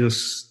people see the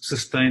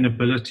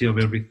sustainability of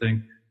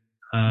everything,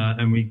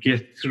 and we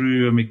get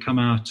through and we come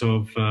out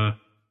of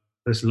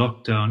this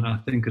lockdown, I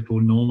think it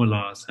will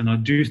normalize. And I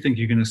do think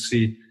you're going to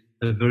see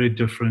a very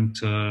different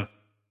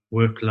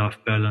work-life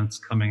balance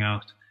coming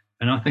out.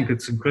 And I think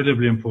it's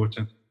incredibly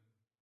important.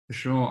 For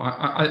sure.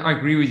 I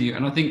agree with you.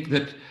 And I think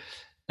that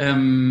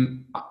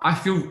I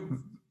feel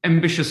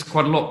ambitious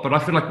quite a lot, but I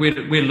feel like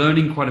we're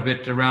learning quite a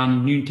bit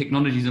around new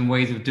technologies and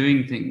ways of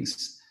doing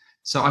things.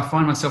 So I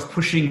find myself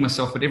pushing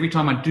myself, but every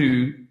time I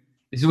do,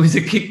 there's always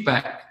a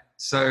kickback.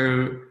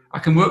 So I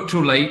can work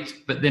till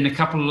late, but then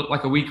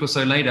a week or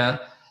so later,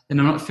 then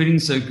I'm not feeling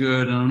so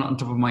good and I'm not on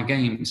top of my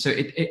game. So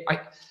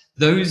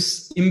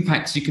those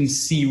impacts you can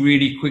see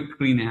really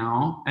quickly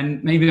now,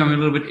 and maybe I'm a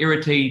little bit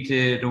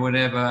irritated or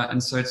whatever.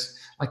 And so it's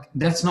like,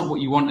 that's not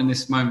what you want in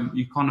this moment.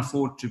 You can't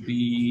afford to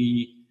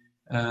be,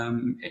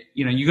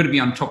 you got to be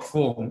on top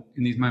form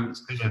in these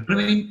moments. But I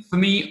mean, for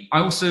me, I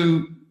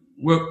also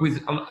work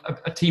with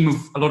a team of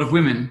a lot of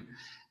women,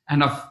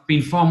 and I've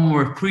been far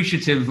more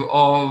appreciative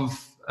of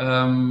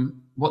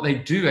what they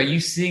do. Are you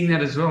seeing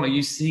that as well? Are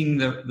you seeing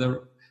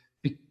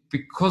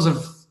because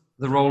of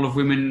the role of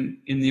women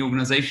in the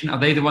organization, are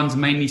they the ones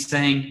mainly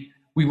saying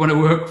we want to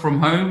work from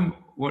home?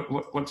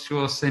 What's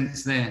your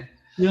sense there?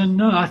 Yeah,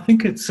 no, I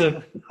think it's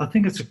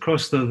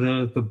across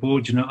the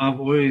board. I've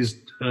always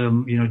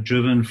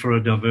driven for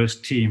a diverse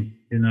team.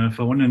 If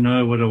I want to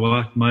know what a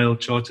white male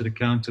chartered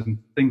accountant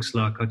thinks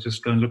like, I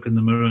just go and look in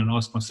the mirror and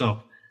ask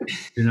myself.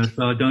 So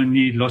I don't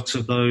need lots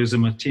of those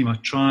in my team. I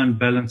try and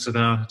balance it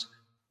out.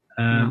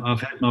 I've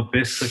had my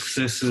best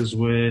successes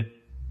where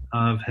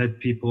I've had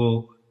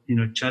people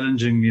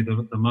challenging me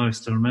the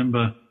most. I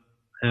remember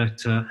at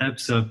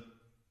ABSA,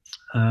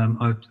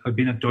 I'd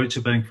been at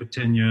Deutsche Bank for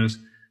 10 years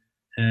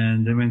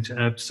and then went to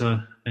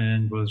ABSA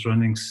and was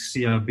running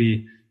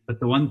CIB. But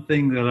the one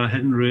thing that I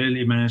hadn't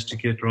really managed to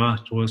get right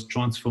was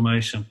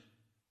transformation.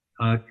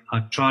 I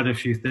tried a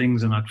few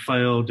things and I'd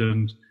failed,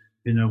 and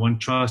one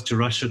tries to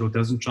rush it or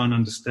doesn't try and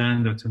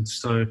understand it. And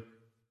so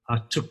I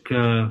took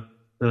the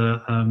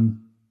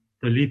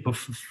leap of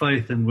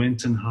faith and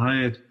went and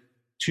hired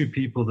 2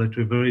 people that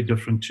were very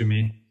different to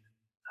me,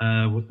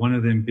 with one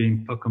of them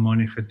being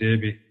Phakamani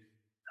Khadebi.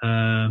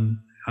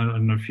 I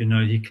don't know if you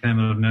know, he came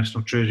out of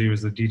National Treasury,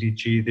 was the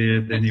DDG there,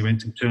 then he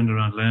went and turned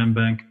around Land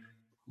Bank,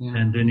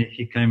 and then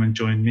he came and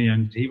joined me,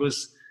 and he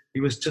was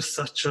just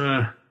such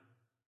a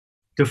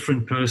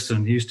different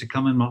person. He used to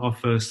come in my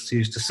office, he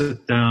used to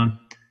sit down,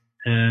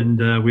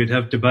 and we'd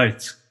have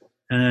debates.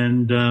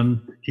 And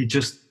he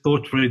just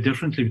thought very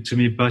differently to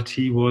me, but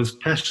he was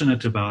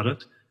passionate about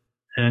it.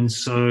 And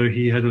so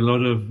he had a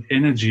lot of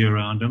energy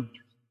around him.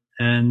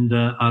 And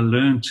I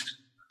learned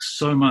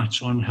so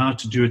much on how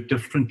to do it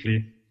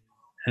differently.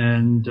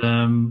 And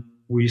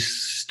we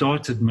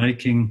started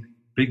making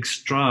big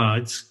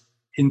strides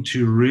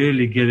into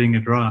really getting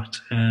it right.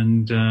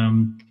 And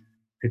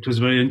it was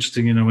very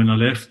interesting. When I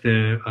left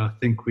there, I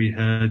think we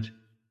had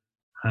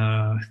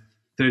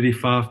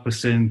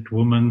 35%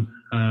 women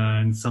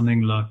and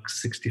something like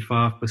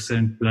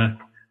 65% black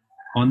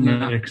on the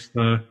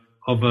expo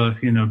of a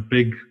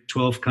big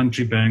 12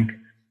 country bank.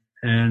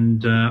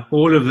 and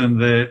all of them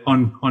there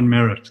on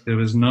merit. There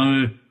was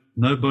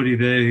nobody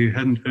there who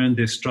hadn't earned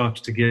their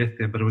stripes to get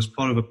there, but it was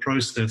part of a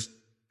process,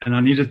 and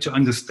I needed to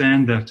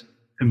understand that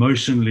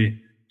emotionally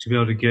to be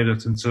able to get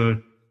it. And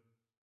so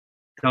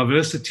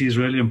diversity is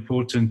really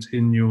important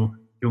in your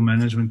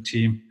management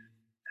team,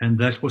 and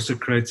that also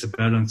creates a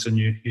balance, and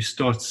you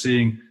start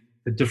seeing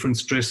the different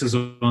stresses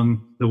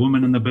on the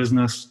women in the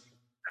business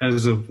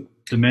as of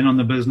the men on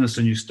the business,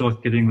 and you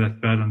start getting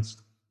that balance.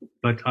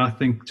 But I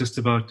think just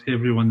about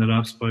everyone that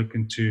I've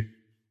spoken to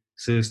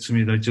says to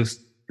me they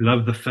just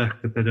love the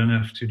fact that they don't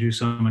have to do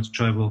so much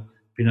travel,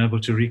 being able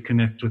to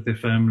reconnect with their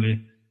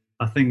family.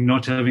 I think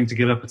not having to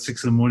get up at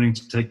 6 a.m.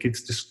 to take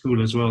kids to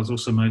school as well has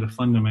also made a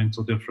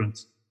fundamental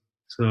difference.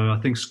 So I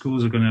think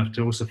schools are going to have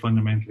to also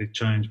fundamentally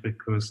change,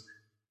 because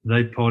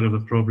they're part of the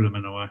problem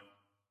in a way.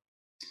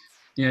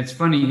 Yeah, it's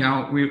funny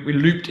how we're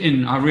looped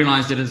in. I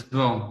realized it as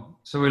well.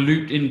 So we're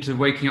looped into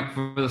waking up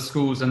for the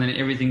schools, and then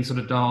everything sort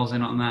of dials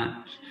in on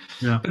that.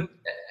 Yeah.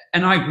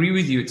 And I agree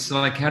with you. It's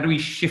like, how do we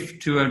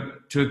shift to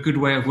a good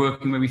way of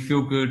working where we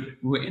feel good,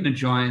 we're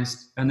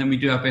energized, and then we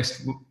do our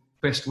best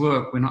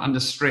work. We're not under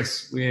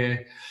stress.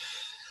 We're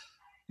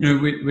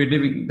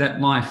living that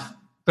life.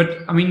 But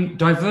I mean,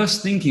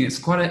 diverse thinking, it's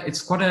quite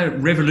a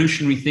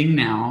revolutionary thing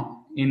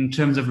now in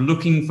terms of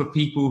looking for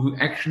people who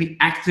actually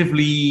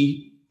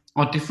actively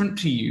are different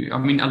to you. I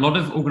mean, a lot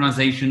of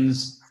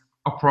organizations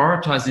are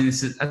prioritizing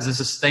this as a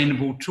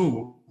sustainable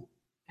tool.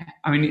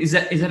 I mean, is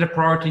that a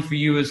priority for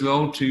you as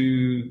well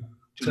to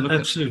it's an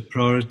absolute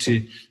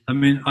priority. I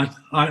mean,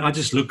 I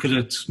just look at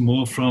it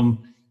more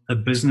from a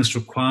business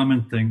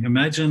requirement thing.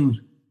 Imagine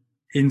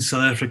in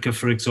South Africa,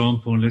 for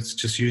example, let's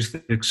just use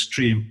the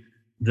extreme,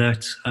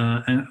 that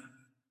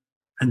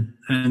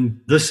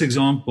and this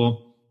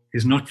example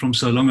is not from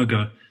so long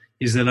ago,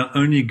 is that I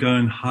only go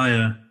and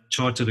hire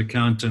chartered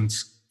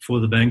accountants for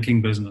the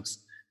banking business.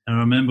 And I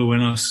remember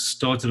when I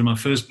started in my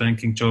first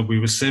banking job, we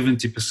were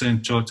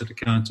 70% chartered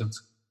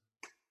accountants.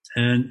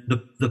 And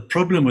the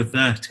problem with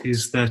that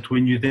is that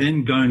when you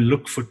then go and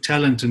look for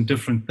talent in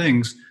different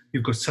things,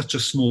 you've got such a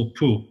small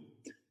pool.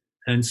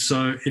 And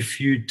so if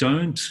you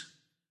don't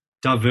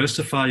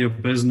diversify your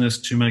business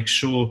to make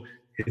sure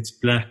it's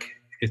black,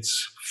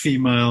 it's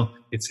female,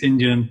 it's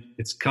Indian,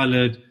 it's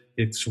colored,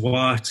 it's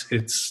white,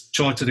 it's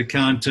chartered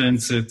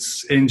accountants,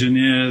 it's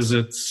engineers,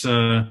 it's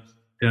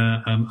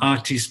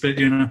IT,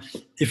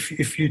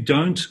 if you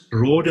don't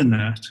broaden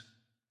that,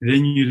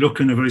 then you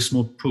look in a very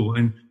small pool.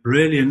 And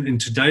really in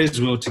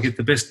today's world, to get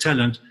the best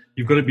talent,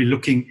 you've got to be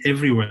looking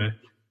everywhere.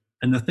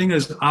 And the thing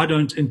is, I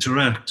don't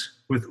interact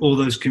with all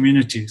those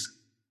communities.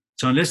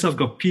 So unless I've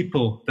got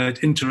people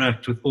that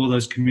interact with all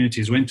those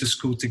communities, went to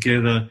school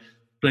together,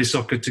 play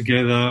soccer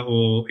together,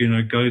 or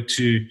go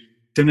to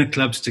dinner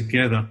clubs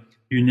together,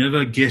 you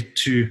never get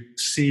to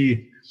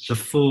see the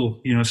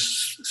full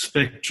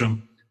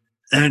spectrum.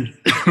 And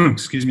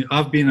excuse me,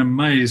 I've been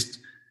amazed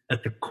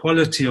at the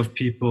quality of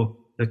people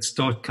that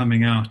start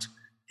coming out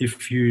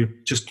if you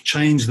just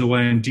change the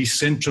way and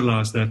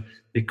decentralize that,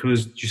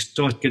 because you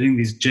start getting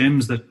these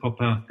gems that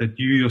pop out that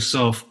you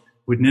yourself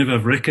would never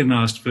have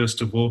recognized,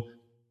 first of all,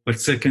 but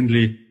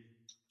secondly,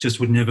 just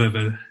would never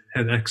have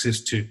had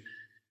access to.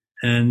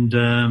 And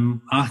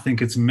I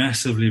think it's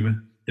massively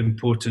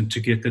important to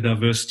get the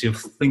diversity of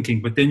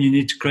thinking. But then you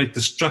need to create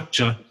the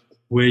structure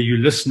where you're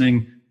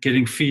listening,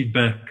 getting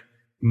feedback,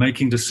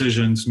 making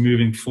decisions,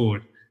 moving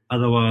forward.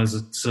 Otherwise,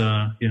 it's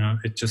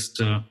it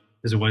just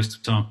is a waste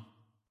of time.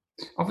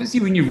 Obviously,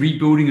 when you're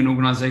rebuilding an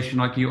organization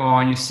like you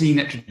are, and you're seeing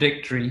that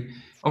trajectory,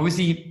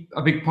 obviously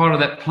a big part of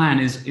that plan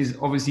is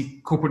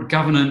obviously corporate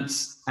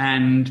governance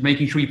and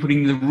making sure you're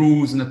putting the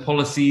rules and the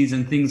policies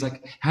and things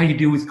like how you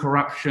deal with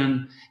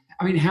corruption.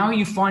 I mean, how are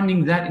you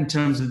finding that in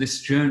terms of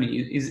this journey?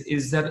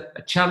 Is that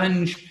a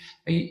challenge?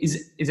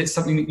 Is it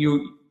something that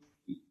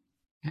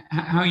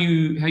how are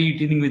you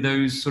dealing with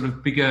those sort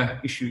of bigger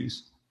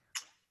issues?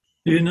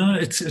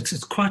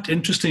 It's quite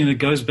interesting. It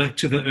goes back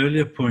to the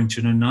earlier point.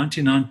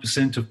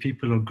 99% of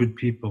people are good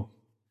people,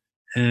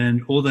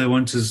 and all they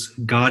want is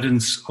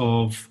guidance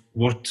of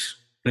what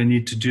they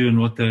need to do and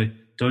what they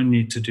don't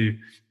need to do.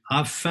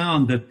 I've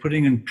found that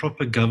putting in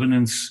proper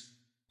governance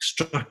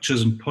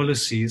structures and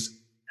policies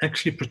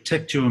actually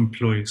protect your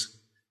employees.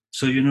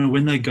 So,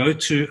 when they go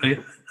to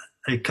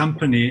a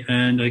company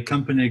and a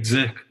company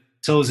exec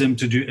tells them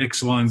to do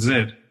X, Y, and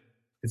Z,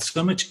 it's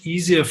so much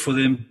easier for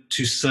them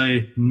to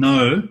say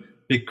no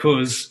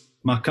because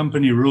my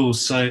company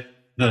rules say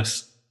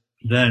this,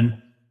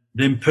 than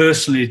them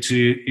personally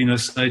to,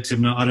 say to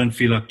them, no, I don't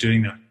feel like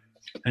doing that.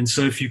 And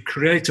so if you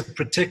create a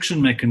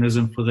protection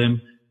mechanism for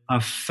them,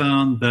 I've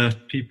found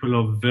that people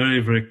are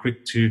very, very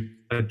quick to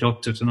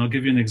adopt it. And I'll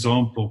give you an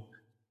example.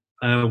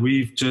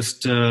 We've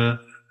just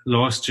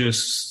last year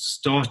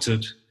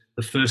started,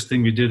 the first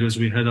thing we did is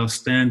we had our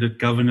standard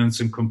governance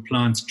and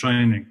compliance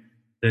training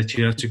that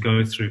you have to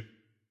go through.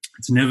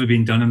 It's never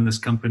been done in this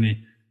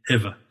company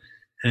ever.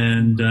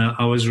 And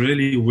I was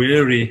really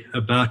wary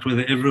about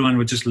whether everyone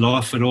would just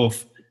laugh it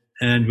off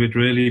and would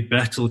really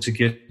battle to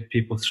get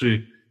people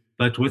through.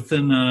 But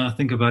within, I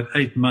think, about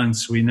 8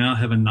 months, we now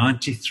have a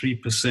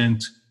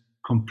 93%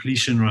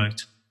 completion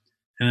rate.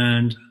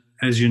 And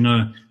as you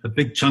know, a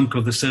big chunk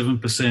of the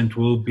 7%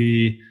 will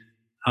be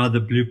either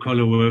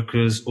blue-collar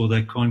workers, or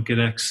they can't get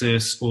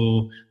access,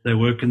 or they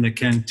work in the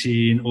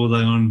canteen, or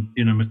they're on,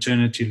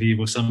 maternity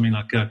leave or something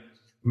like that.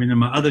 I mean, in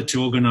my other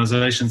two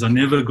organizations, I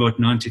never got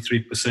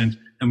 93%,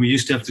 and we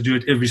used to have to do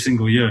it every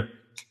single year.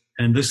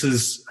 And this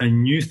is a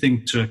new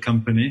thing to a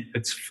company.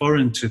 It's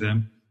foreign to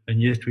them, and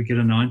yet we get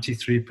a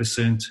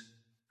 93%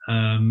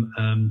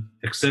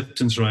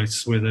 acceptance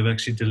rates where they've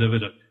actually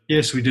delivered it.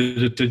 Yes, we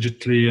did it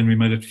digitally, and we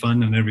made it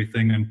fun and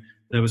everything, and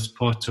that was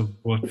part of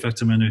what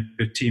Fatima and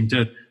her team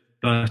did.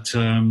 But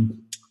so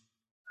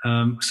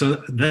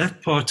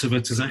that part of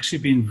it has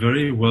actually been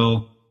very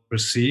well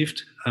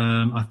received.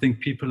 I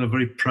think people are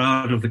very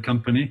proud of the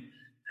company,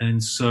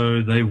 and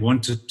so they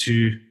wanted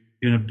to,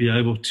 be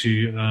able to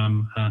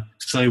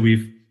say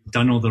we've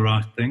done all the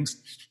right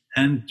things.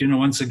 And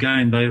once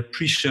again, they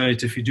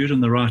appreciate, if you do it in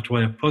the right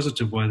way, a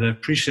positive way, they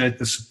appreciate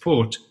the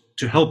support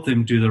to help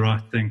them do the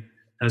right thing,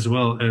 as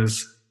well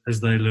as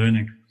they're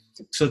learning.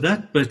 So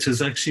that bit has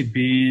actually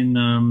been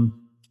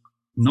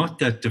not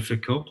that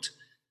difficult.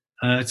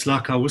 It's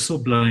like our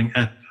whistleblowing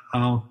app.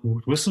 Our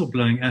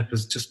whistleblowing app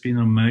has just been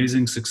an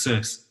amazing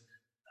success.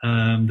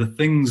 The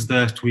things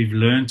that we've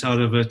learned out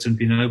of it and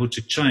been able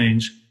to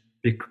change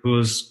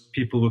because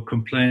people were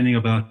complaining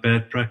about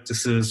bad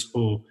practices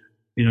or,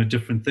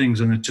 different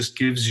things. And it just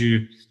gives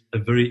you a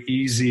very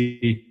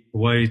easy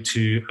way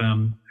to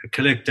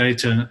collect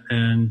data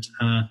and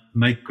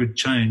make good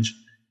change.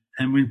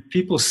 And when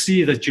people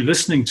see that you're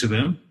listening to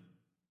them,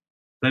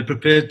 they're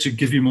prepared to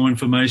give you more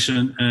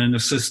information and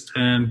assist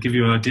and give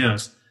you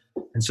ideas.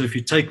 And so if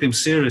you take them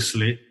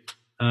seriously,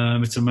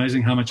 it's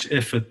amazing how much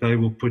effort they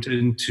will put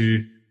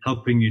into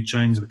helping you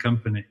change the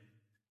company.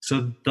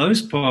 So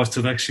those parts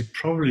have actually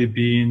probably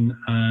been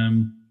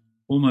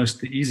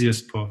almost the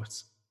easiest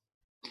parts.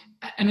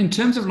 And in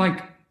terms of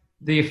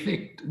the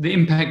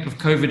impact of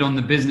COVID on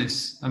the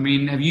business, I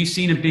mean, have you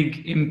seen a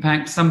big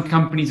impact? Some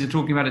companies are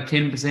talking about a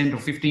 10% or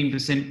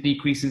 15%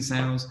 decrease in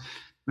sales.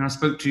 When I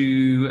spoke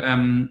to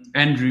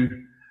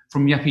Andrew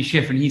from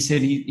Yuppiechef, and he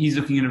said he's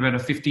looking at about a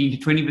 15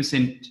 to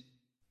 20%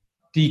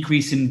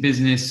 decrease in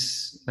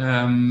business.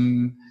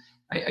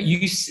 What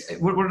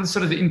are the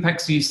sort of the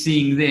impacts are you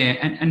seeing there?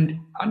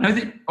 And I know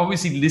that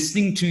obviously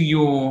listening to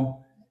your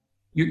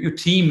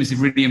team is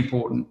really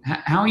important.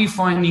 How are you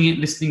finding it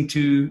listening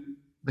to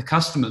the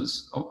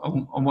customers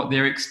on what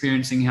they're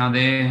experiencing, how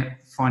they're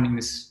finding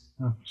this?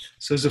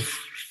 So there's a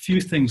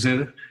few things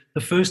there.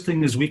 The first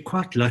thing is we're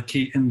quite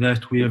lucky in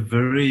that we are a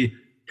very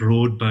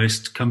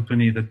broad-based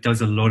company that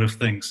does a lot of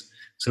things.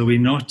 So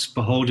we're not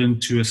beholden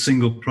to a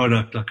single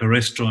product like a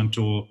restaurant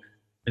or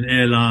an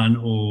airline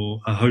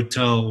or a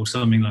hotel or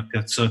something like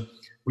that. So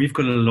we've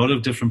got a lot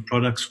of different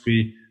products.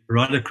 We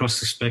right across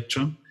the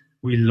spectrum.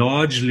 We're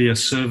largely a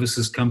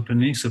services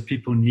company, so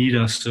people need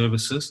our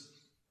services.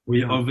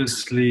 We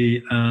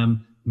obviously,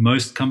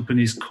 most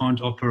companies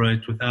can't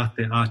operate without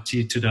their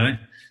IT today.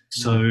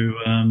 So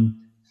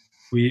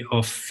we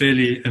are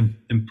fairly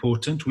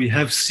important. We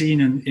have seen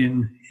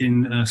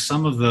in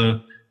some of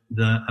the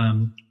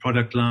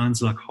product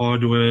lines like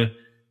hardware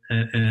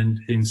and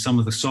in some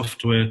of the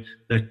software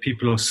that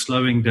people are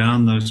slowing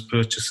down those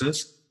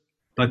purchases.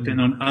 But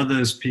then on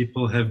others,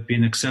 people have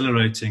been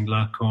accelerating,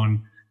 like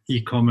on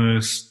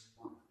e-commerce,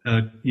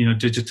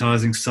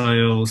 digitizing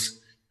sales,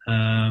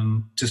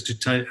 just to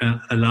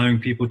allowing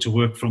people to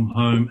work from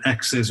home,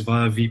 access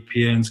via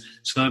VPNs.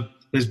 So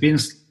there's been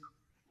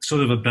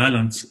sort of a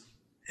balance.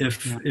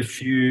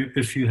 If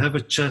you have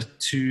a chat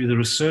to the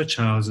research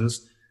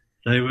houses,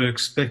 they were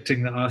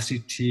expecting the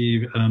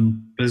RCT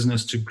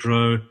business to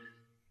grow.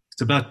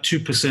 It's about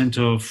 2%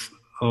 of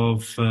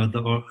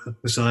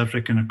the South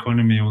African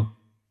economy, or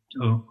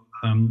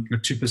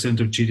 2%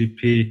 of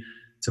GDP.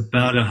 It's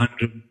about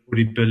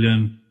 140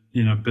 billion,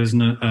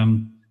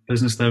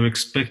 business. They were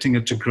expecting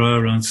it to grow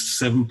around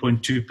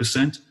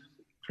 7.2%.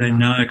 They're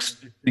now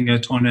expecting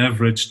it on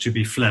average to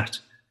be flat.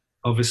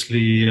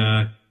 Obviously,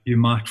 you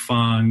might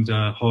find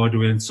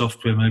hardware and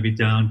software maybe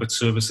down, but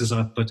services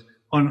up. But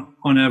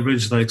on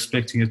average, they're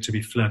expecting it to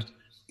be flat.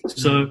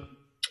 So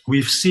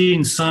we've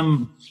seen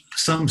some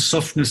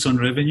softness on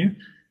revenue,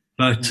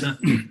 but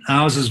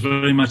ours is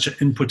very much an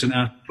input and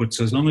output.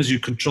 So as long as you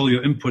control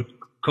your input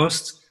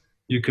costs,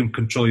 you can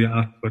control your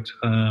output.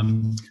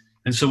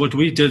 And so what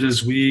we did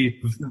is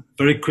we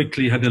very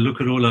quickly had a look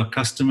at all our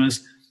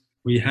customers.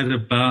 We had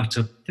about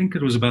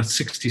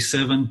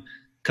 67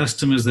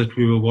 customers that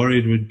we were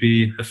worried would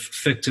be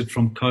affected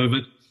from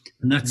COVID.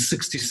 And that's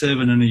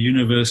 67 in a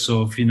universe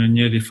of,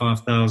 nearly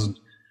 5,000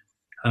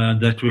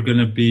 that were going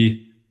to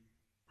be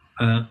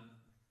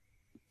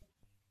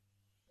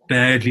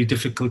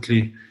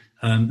difficultly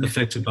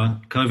affected by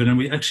COVID. And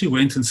we actually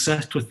went and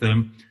sat with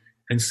them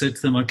and said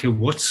to them, okay,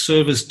 what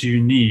service do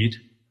you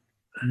need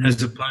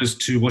as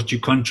opposed to what you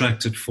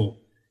contracted for?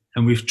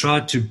 And we've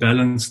tried to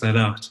balance that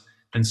out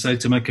and say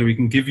to them, okay, we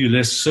can give you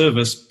less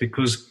service,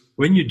 because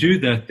when you do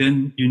that,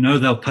 then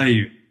they'll pay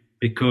you,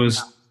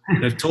 because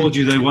They've told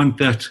you they want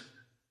that.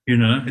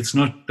 It's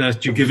not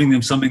that you're giving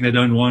them something they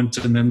don't want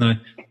and then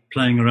they're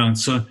playing around.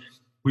 So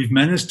we've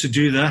managed to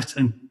do that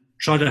and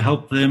try to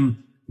help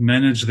them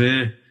manage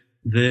their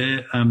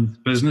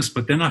business,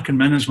 but then I can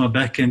manage my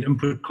back-end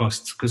input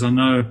costs because I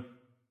know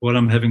what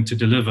I'm having to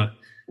deliver.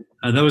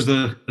 That was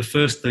the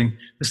first thing.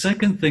 The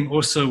second thing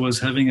also was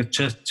having a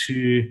chat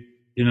to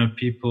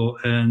people,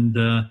 and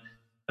a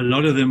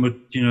lot of them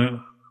would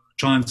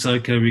try and say,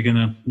 okay, we're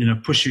going to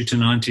push you to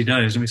 90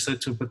 days, and we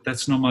said to them, but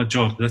that's not my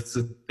job. That's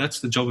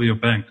the job of your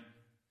bank.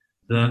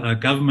 The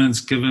government's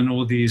given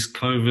all these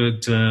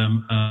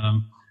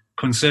COVID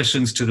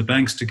concessions to the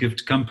banks to give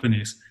to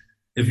companies.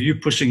 If you're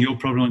pushing your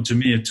problem onto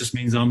me, it just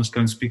means I must go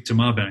and speak to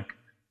my bank.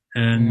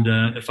 And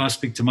if I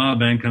speak to my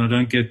bank and I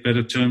don't get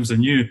better terms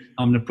than you,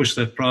 I'm going to push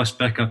that price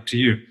back up to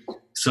you.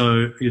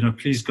 So,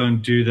 please go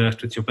and do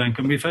that with your bank.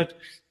 And we've had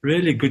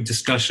really good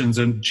discussions,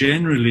 and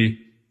generally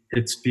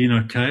it's been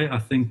okay. I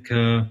think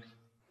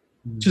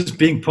just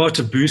being part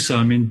of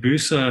BUSA,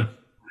 BUSA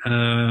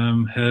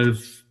have,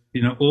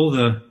 all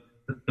the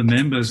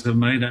members have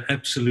made an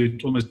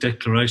absolute almost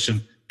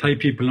declaration: pay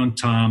people on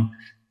time,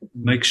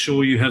 make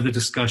sure you have the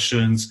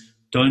discussions,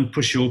 don't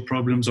push your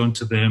problems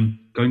onto them,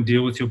 go and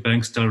deal with your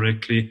banks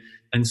directly.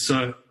 And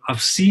so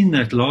I've seen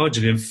that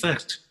largely. In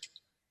fact,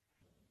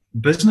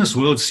 business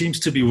world seems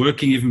to be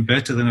working even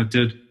better than it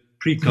did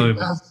pre-COVID.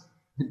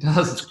 It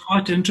does. It's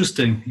quite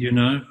interesting,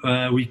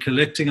 we're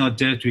collecting our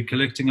debt, we're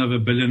collecting over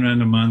R1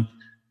 billion a month.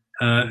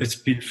 It's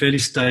been fairly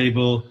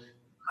stable.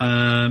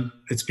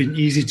 It's been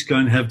easy to go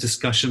and have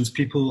discussions.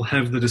 People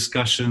have the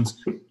discussions.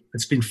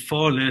 It's been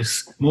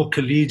more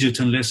collegiate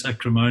and less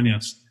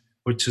acrimonious,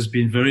 which has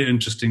been very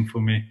interesting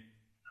for me.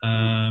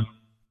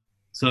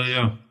 So,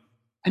 yeah.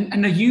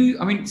 And are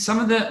you, some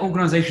of the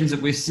organizations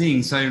that we're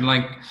seeing, so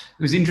like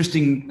it was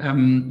interesting,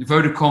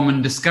 Vodacom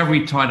and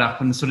Discovery tied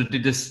up and sort of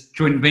did this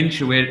joint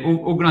venture where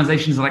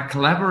organizations are like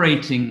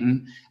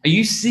collaborating. Are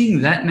you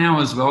seeing that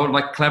now as well,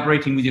 like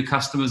collaborating with your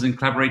customers and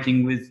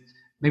collaborating with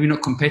maybe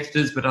not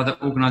competitors, but other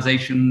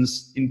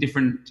organizations in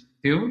different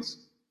fields?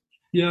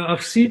 Yeah,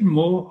 I've seen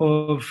more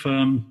of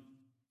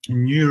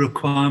new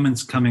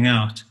requirements coming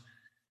out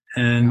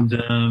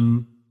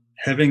and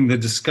having the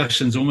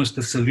discussions, almost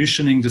the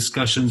solutioning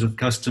discussions with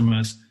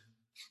customers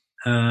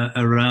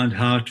around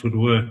how it would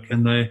work.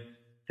 And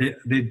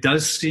there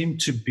does seem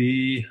to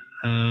be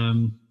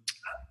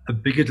a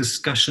bigger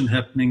discussion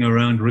happening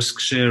around risk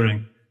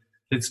sharing.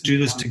 Let's do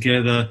this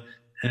together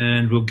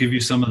and we'll give you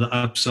some of the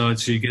upside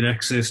so you get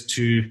access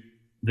to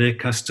their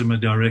customer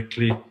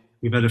directly.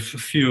 We've had a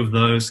few of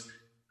those.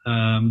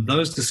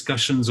 Those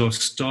discussions are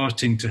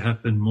starting to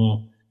happen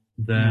more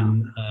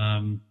than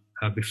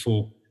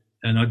before.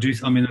 And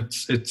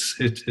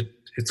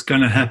it's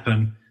going to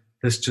happen.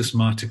 This just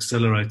might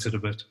accelerate it a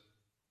bit,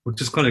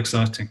 which is quite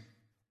exciting.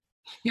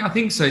 Yeah, I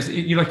think so.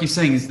 Like you're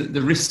saying, is that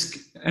the risk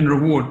and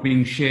reward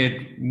being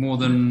shared more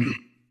than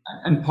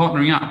and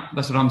partnering up.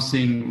 That's what I'm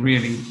seeing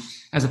really,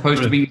 as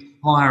opposed to being a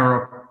supplier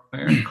or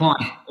a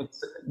client.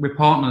 We're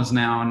partners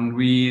now, and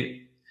we're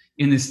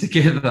in this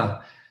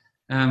together.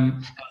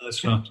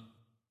 That's right.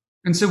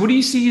 And so, what do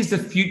you see as the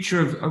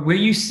future of? Where are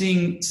you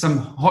seeing some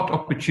hot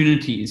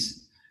opportunities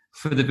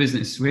for the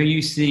business? Where are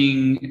you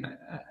seeing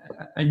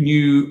a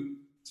new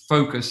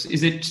focus?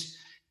 Is it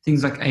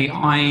things like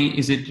AI?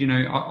 Is it,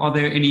 are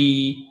there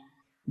any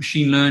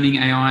machine learning,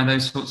 AI,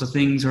 those sorts of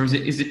things? Or is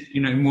it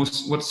more,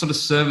 what sort of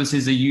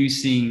services are you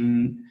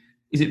seeing?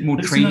 Is it more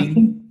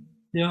training?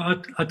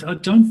 I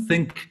don't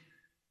think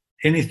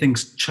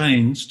anything's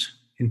changed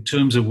in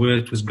terms of where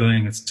it was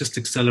going. It's just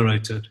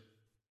accelerated.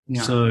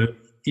 Yeah. So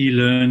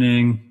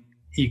e-learning,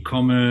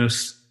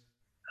 e-commerce,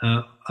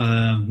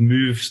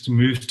 moves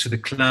to the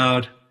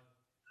cloud,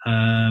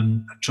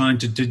 trying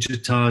to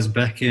digitize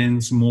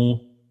backends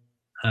more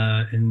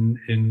in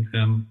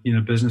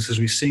businesses.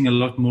 We're seeing a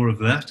lot more of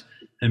that,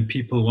 and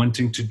people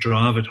wanting to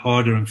drive it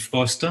harder and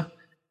faster.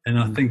 And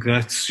I think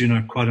that's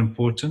quite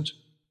important.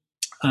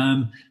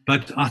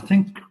 But I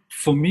think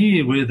for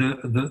me, where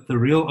the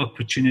real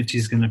opportunity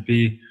is going to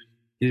be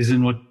is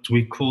in what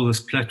we call this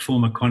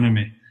platform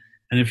economy.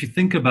 And if you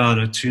think about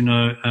it,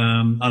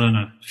 I don't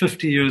know,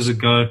 50 years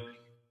ago,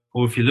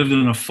 or if you lived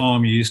on a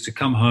farm, you used to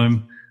come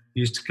home,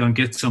 you used to go and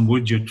get some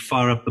wood, you'd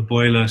fire up the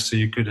boiler so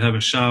you could have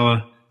a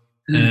shower,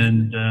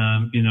 and,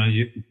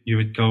 you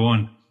would go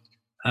on.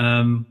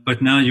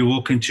 But now you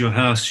walk into your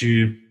house,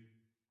 you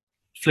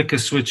flick a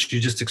switch, you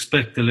just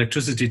expect the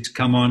electricity to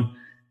come on,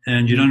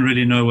 and you don't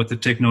really know what the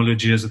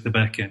technology is at the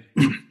back end.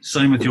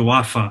 Same with your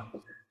Wi-Fi.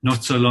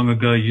 Not so long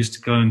ago, you used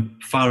to go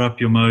and fire up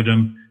your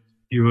modem.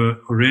 You were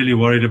really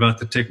worried about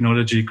the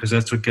technology because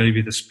that's what gave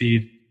you the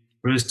speed.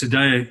 Whereas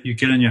today, you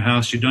get in your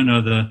house, you don't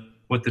know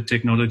what the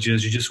technology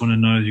is. You just want to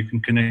know you can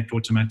connect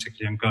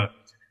automatically and go.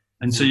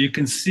 And so you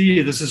can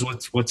see this is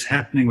what's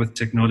happening with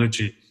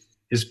technology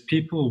is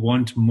people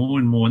want more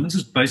and more. And this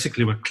is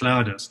basically what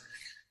cloud is.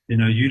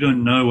 You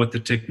don't know what the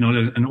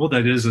technology, and all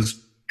that is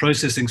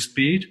processing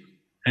speed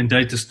and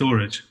data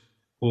storage.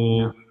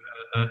 Or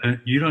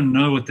you don't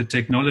know what the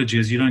technology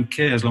is. You don't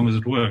care as long as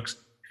it works.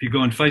 If you go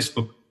on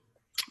Facebook,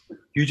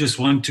 You just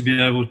want to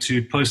be able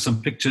to post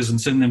some pictures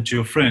and send them to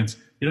your friends.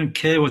 You don't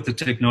care what the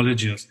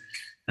technology is.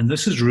 And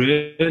this is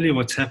really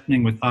what's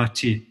happening with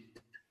IT.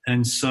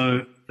 And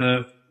so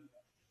the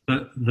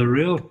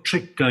real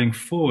trick going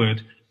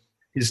forward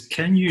is,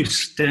 can you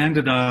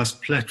standardize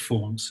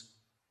platforms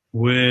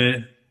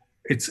where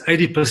it's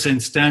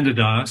 80%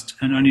 standardized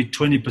and only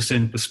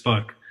 20%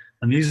 bespoke?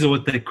 And these are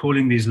what they're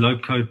calling these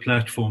low-code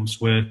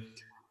platforms, where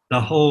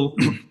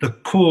the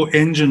core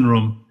engine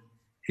room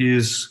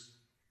is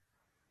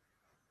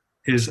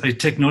a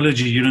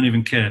technology you don't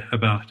even care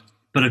about,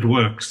 but it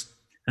works.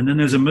 And then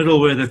there's a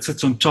middleware that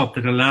sits on top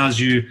that allows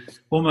you,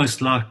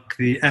 almost like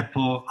the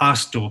Apple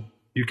iStore,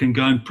 you can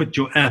go and put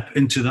your app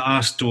into the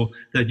iStore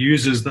that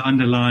uses the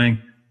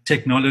underlying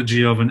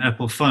technology of an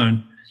Apple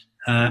phone,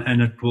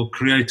 and it will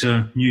create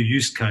a new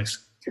use case.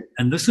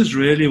 And this is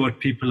really what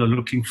people are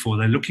looking for.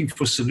 They're looking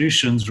for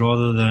solutions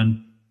rather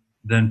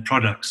than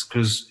products,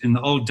 because in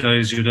the old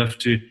days, you'd have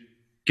to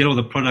get all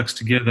the products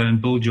together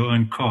and build your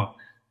own car.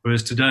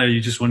 Whereas today, you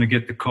just want to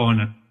get the car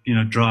and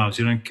it drives.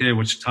 You don't care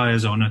which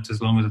tires are on it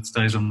as long as it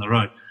stays on the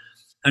road.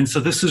 And so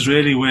this is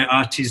really where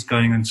IT is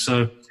going. And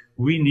so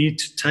we need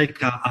to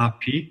take our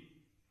IP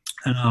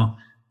and our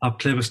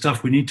clever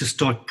stuff. We need to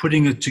start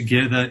putting it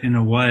together in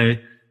a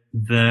way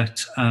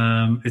that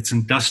it's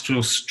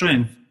industrial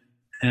strength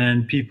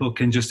and people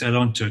can just add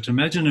on to it.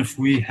 Imagine if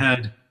we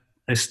had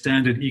a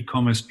standard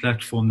e-commerce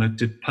platform that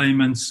did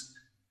payments,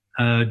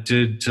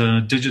 did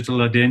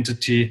digital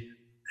identity,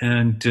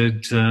 and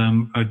did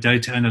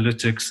data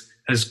analytics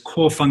as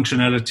core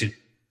functionality.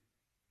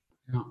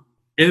 Yeah.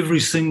 Every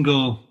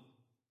single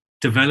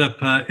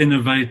developer,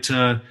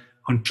 innovator,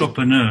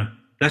 entrepreneur,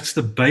 that's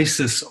the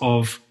basis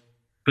of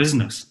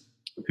business.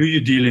 Who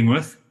you're dealing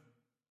with.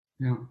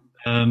 Yeah.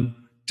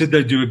 Did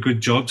they do a good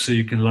job so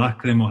you can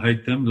like them or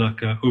hate them,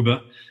 like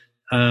Uber?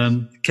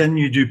 Can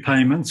you do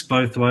payments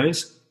both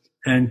ways?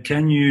 And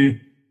can you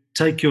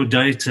take your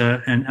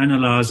data and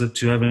analyze it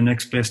to have a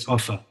next best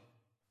offer?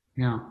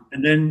 Yeah.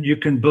 And then you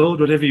can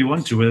build whatever you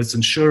want to, whether it's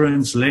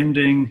insurance,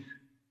 lending,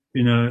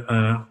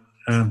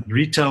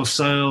 retail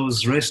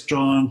sales,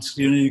 restaurants.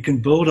 You can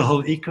build a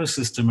whole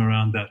ecosystem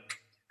around that.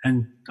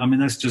 And I mean,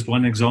 that's just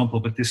one example,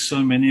 but there's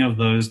so many of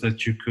those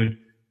that you could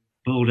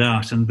build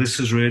out. And this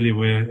is really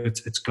where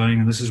it's going,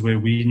 and this is where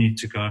we need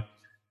to go.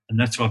 And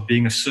that's why,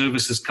 being a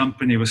services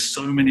company with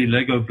so many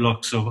Lego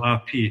blocks of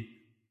IP,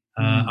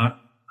 I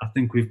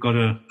think we've got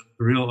a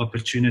real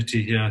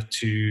opportunity here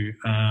to,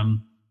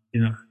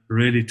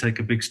 really take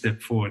a big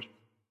step forward.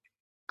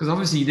 Because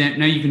obviously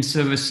now you can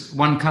service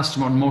one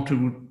customer on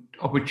multiple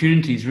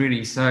opportunities,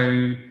 really.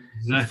 So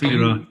exactly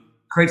right.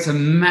 Creates a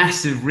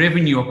massive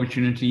revenue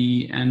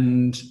opportunity,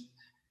 and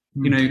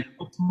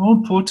what's more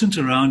important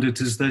around it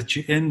is that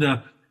you end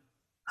up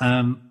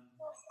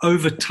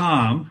over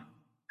time,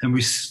 and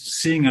we're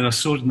seeing it. I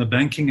saw it in the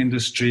banking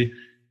industry.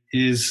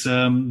 Is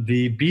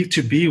the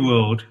B2B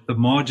world, the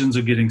margins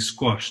are getting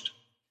squashed.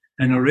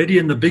 And already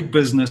in the big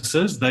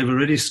businesses, they've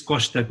already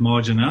squashed that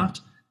margin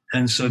out.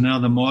 And so now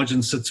the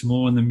margin sits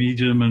more in the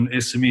medium and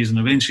SMEs, and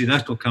eventually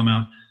that will come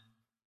out.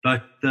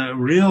 But the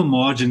real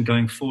margin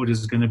going forward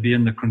is going to be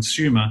in the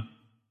consumer,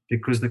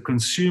 because the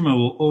consumer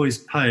will always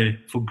pay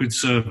for good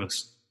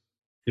service.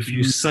 If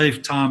you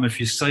save time, if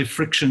you save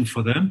friction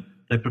for them,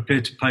 they're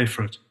prepared to pay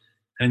for it.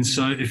 And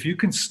so if you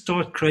can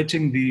start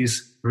creating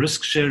these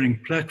risk-sharing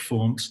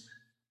platforms,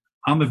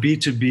 I'm a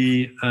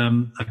B2B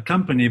a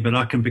company, but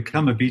I can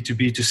become a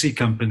B2B2C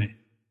company.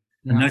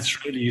 Yeah. And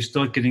that's really, you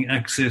start getting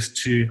access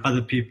to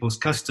other people's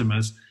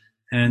customers,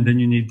 and then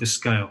you need the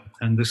scale.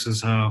 And this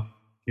is how,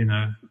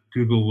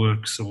 Google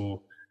works,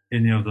 or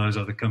any of those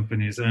other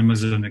companies.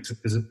 Amazon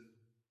is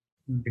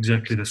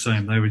exactly the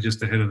same. They were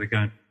just ahead of the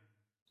game.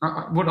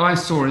 What I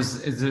saw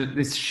is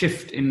this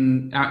shift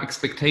in our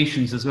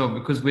expectations as well,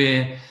 because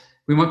we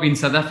might be in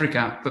South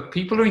Africa, but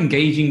people are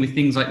engaging with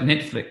things like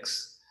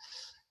Netflix.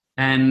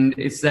 And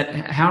it's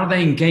that, how are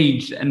they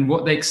engaged, and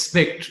what they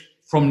expect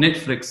from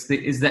Netflix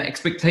is that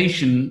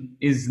expectation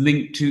is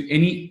linked to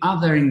any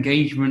other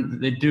engagement that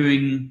they're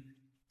doing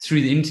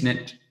through the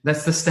internet.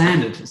 That's the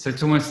standard. So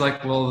it's almost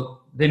like,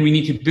 well, then we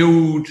need to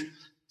build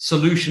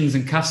solutions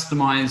and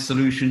customize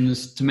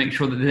solutions to make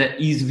sure that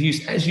that ease of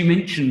use, as you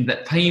mentioned,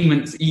 that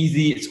payment's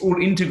easy, it's all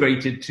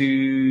integrated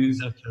to,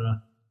 exactly right.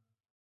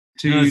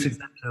 That's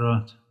exactly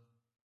right.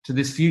 To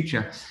this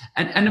future.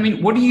 And I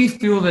mean, what do you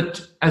feel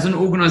that as an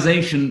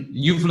organization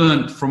you've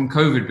learned from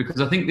COVID? Because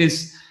I think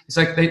it's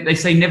like they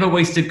say, never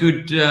waste a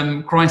good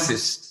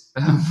crisis.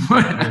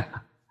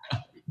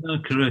 No,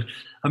 correct.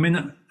 I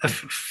mean, a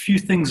few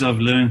things I've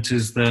learned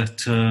is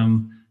that,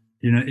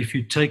 if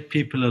you take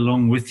people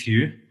along with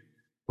you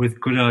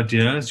with good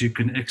ideas, you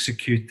can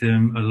execute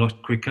them a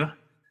lot quicker.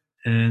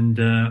 And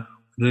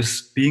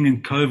this being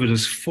in COVID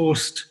has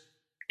forced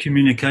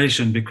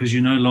communication, because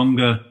you're no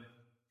longer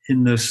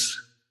in this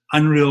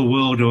unreal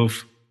world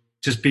of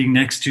just being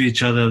next to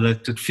each other,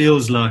 that it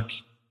feels like,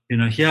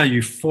 here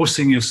you're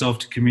forcing yourself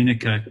to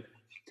communicate.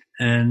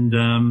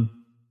 And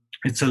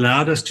it's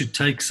allowed us to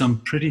take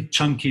some pretty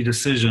chunky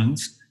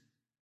decisions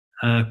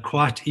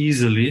quite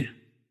easily,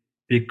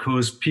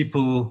 because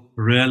people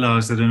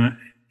realize that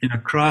in a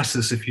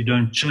crisis, if you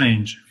don't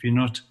change, if you're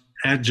not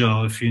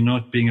agile, if you're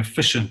not being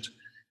efficient,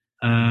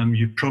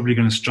 you're probably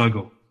going to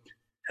struggle.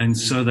 And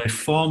so they're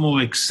far more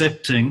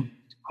accepting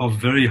of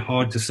very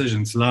hard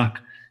decisions. Like,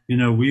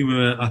 we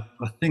were,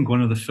 I think,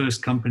 one of the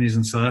first companies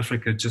in South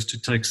Africa just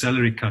to take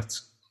salary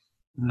cuts.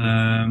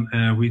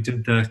 We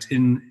did that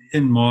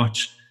in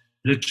March,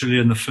 literally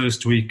in the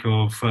first week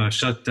of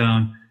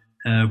shutdown.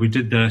 We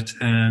did that,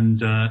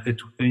 and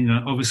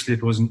obviously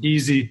it wasn't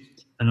easy.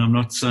 And I'm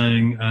not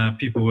saying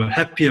people were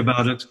happy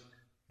about it,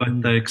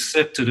 but they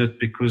accepted it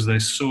because they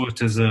saw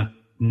it as a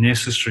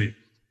necessary.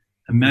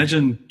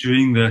 Imagine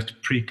doing that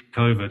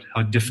pre-COVID,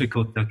 how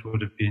difficult that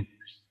would have been.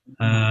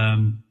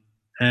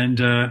 And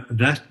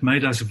that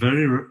made us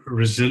very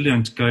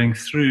resilient going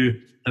through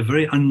a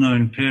very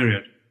unknown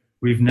period.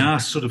 We've now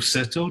sort of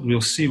settled. We'll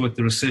see what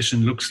the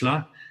recession looks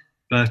like.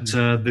 But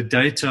the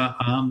data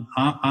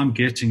I'm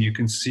getting, you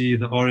can see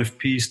the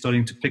RFP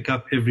starting to pick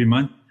up every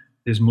month.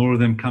 There's more of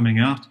them coming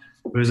out.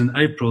 Whereas in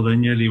April, they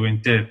nearly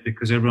went dead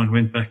because everyone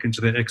went back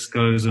into their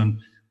excos and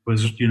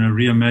was,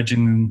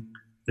 reimagining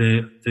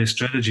their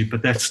strategy.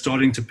 But that's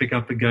starting to pick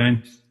up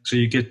again. So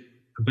you get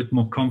a bit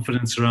more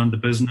confidence around the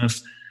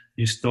business.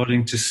 You're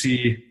starting to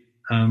see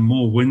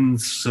more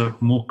wins,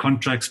 more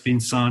contracts being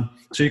signed.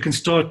 So you can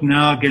start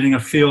now getting a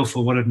feel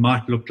for what it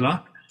might look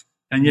like.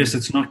 And yes,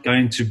 it's not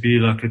going to be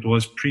like it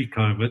was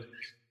pre-COVID,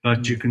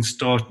 but you can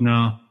start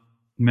now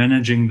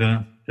managing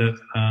the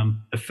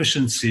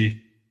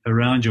efficiency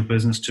around your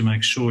business to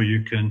make sure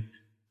you can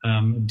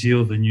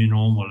deal the new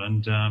normal.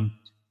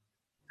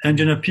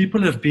 And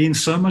people have been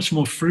so much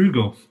more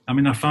frugal. I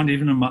mean, I found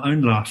even in my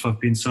own life, I've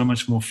been so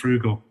much more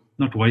frugal,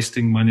 not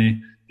wasting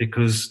money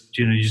because,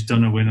 you just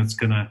don't know when it's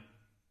going to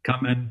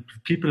come. And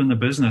people in the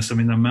business, I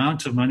mean, the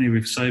amount of money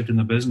we've saved in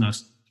the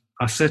business,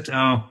 I set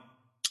our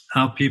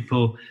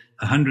people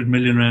 100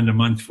 million rand a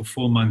month for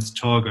 4 months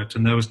target,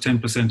 and that was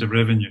 10% of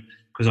revenue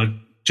because I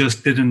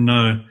just didn't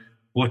know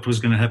what was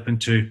going to happen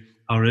to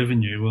our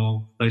revenue.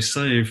 Well, they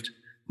saved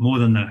more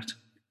than that.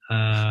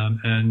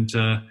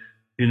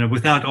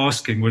 Without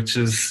asking, which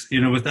is,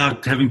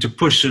 without having to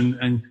push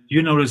and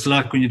what it's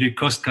like when you do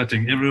cost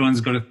cutting. Everyone's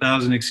got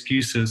 1,000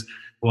 excuses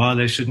why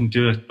they shouldn't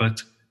do it.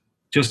 But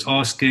just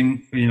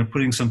asking,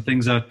 putting some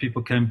things out,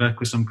 people came back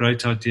with some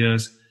great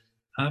ideas.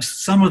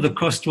 Some of the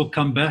cost will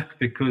come back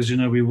because,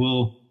 we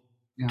will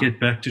get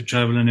back to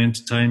travel and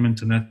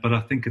entertainment and that, but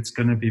I think it's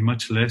going to be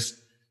much less.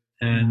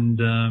 And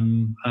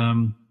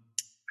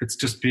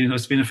it's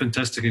been a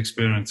fantastic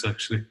experience,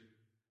 actually.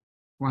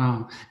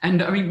 Wow.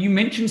 And I mean, you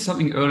mentioned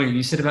something earlier,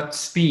 you said about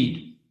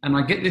speed. And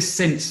I get this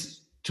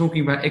sense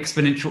talking about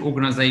exponential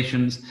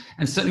organizations,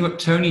 and certainly what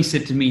Tony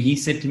said to me, he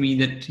said to me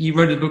that he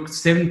wrote the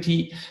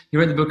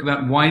book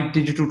about why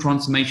digital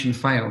transformation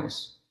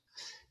fails.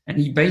 And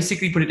he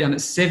basically put it down that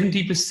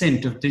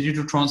 70% of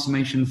digital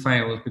transformation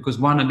fails because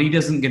one, a leader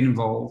doesn't get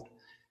involved.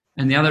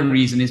 And the other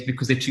reason is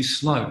because they're too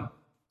slow.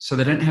 So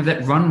they don't have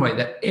that runway,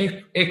 that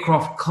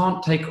aircraft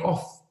can't take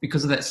off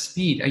because of that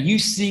speed. Are you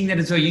seeing that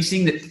as well? Are you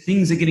seeing that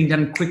things are getting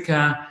done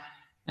quicker?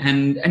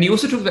 And he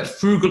also talked about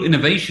frugal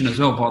innovation as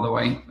well, by the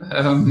way,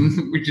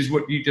 which is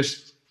what you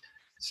just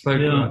spoke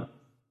about.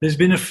 There's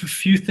been a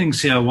few things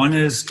here. One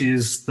is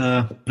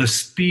the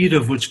speed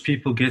of which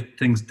people get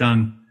things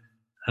done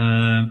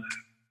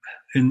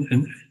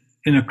in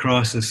a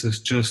crisis is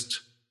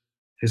just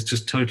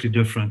totally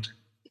different.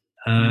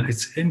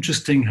 It's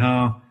interesting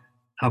how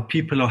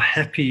people are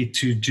happy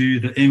to do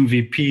the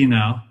MVP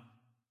now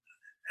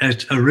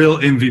at a real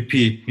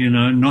MVP,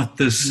 not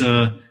this,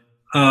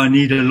 I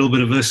need a little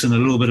bit of this and a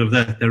little bit of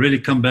that. They really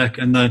come back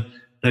and the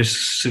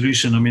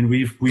solution. I mean,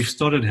 we've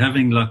started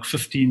having like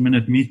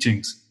 15-minute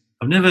meetings.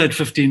 I've never had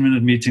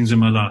 15-minute meetings in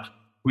my life.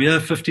 We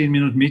have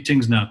 15-minute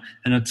meetings now,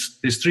 and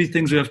there's 3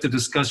 things we have to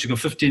discuss. You've got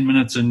 15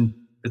 minutes and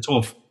it's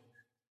off,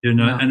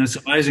 and it's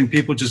amazing.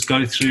 People just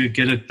go through,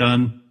 get it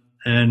done,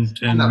 and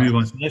move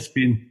on. So that's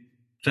been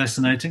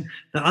fascinating.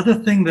 The other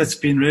thing that's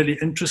been really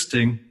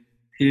interesting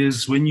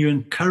is when you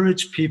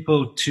encourage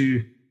people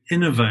to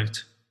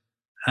innovate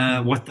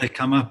what they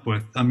come up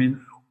with. I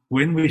mean,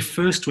 when we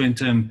first went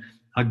in,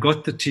 I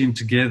got the team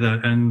together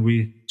and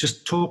we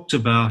just talked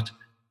about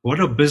what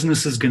are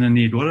businesses going to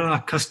need? What are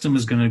our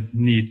customers going to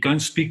need? Go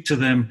and speak to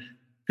them,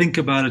 think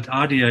about it,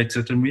 ideate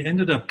it. And we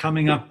ended up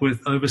coming up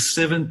with over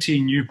 70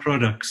 new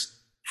products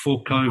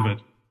for COVID.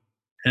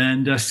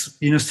 And,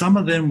 some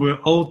of them were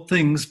old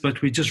things,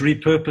 but we just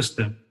repurposed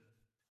them.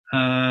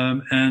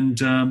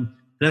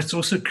 That's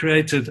also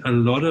created a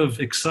lot of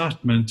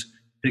excitement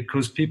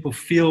because people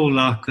feel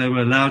like they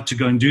were allowed to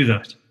go and do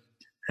that.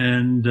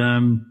 And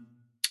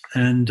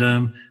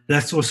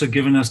that's also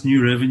given us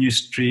new revenue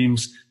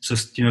streams. So,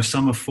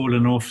 some have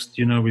fallen off,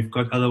 we've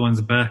got other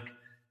ones back.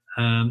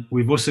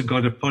 We've also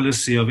got a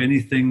policy of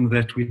anything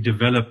that we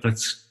develop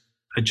that's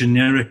a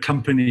generic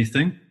company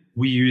thing,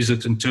 we use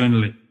it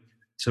internally.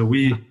 So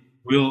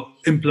we'll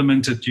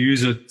implement it,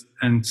 use it,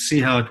 and see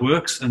how it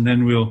works, and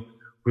then we'll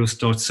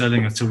start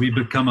selling it. So we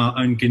become our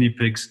own guinea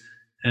pigs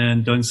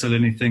and don't sell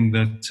anything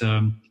that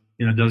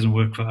doesn't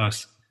work for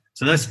us.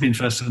 So that's been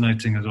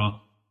fascinating as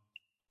well.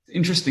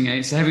 Interesting,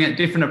 eh? So having a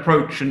different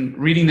approach and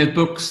reading their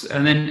books,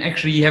 and then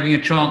actually having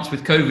a chance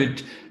with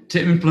COVID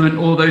to implement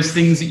all those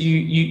things that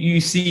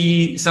you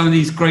see some of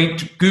these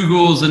great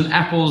Googles and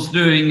Apples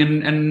doing,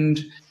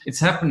 and it's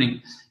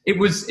happening.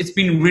 It's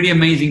been really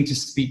amazing to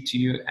speak to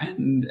you.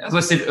 And as I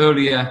said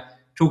earlier,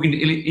 talking to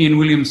Ian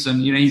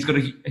Williamson, he's got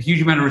a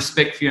huge amount of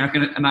respect for you,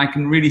 and I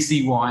can really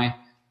see why.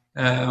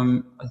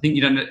 I think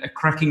you've done a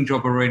cracking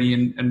job already,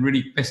 and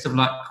really best of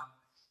luck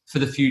for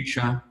the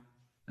future.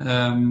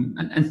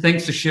 And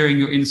thanks for sharing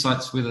your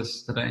insights with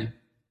us today.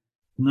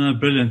 No,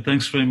 brilliant.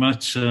 Thanks very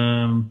much.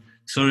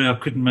 Sorry I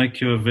couldn't make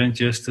your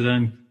event yesterday,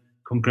 and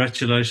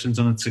congratulations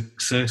on its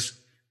success,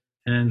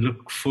 and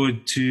look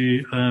forward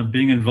to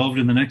being involved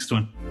in the next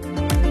one.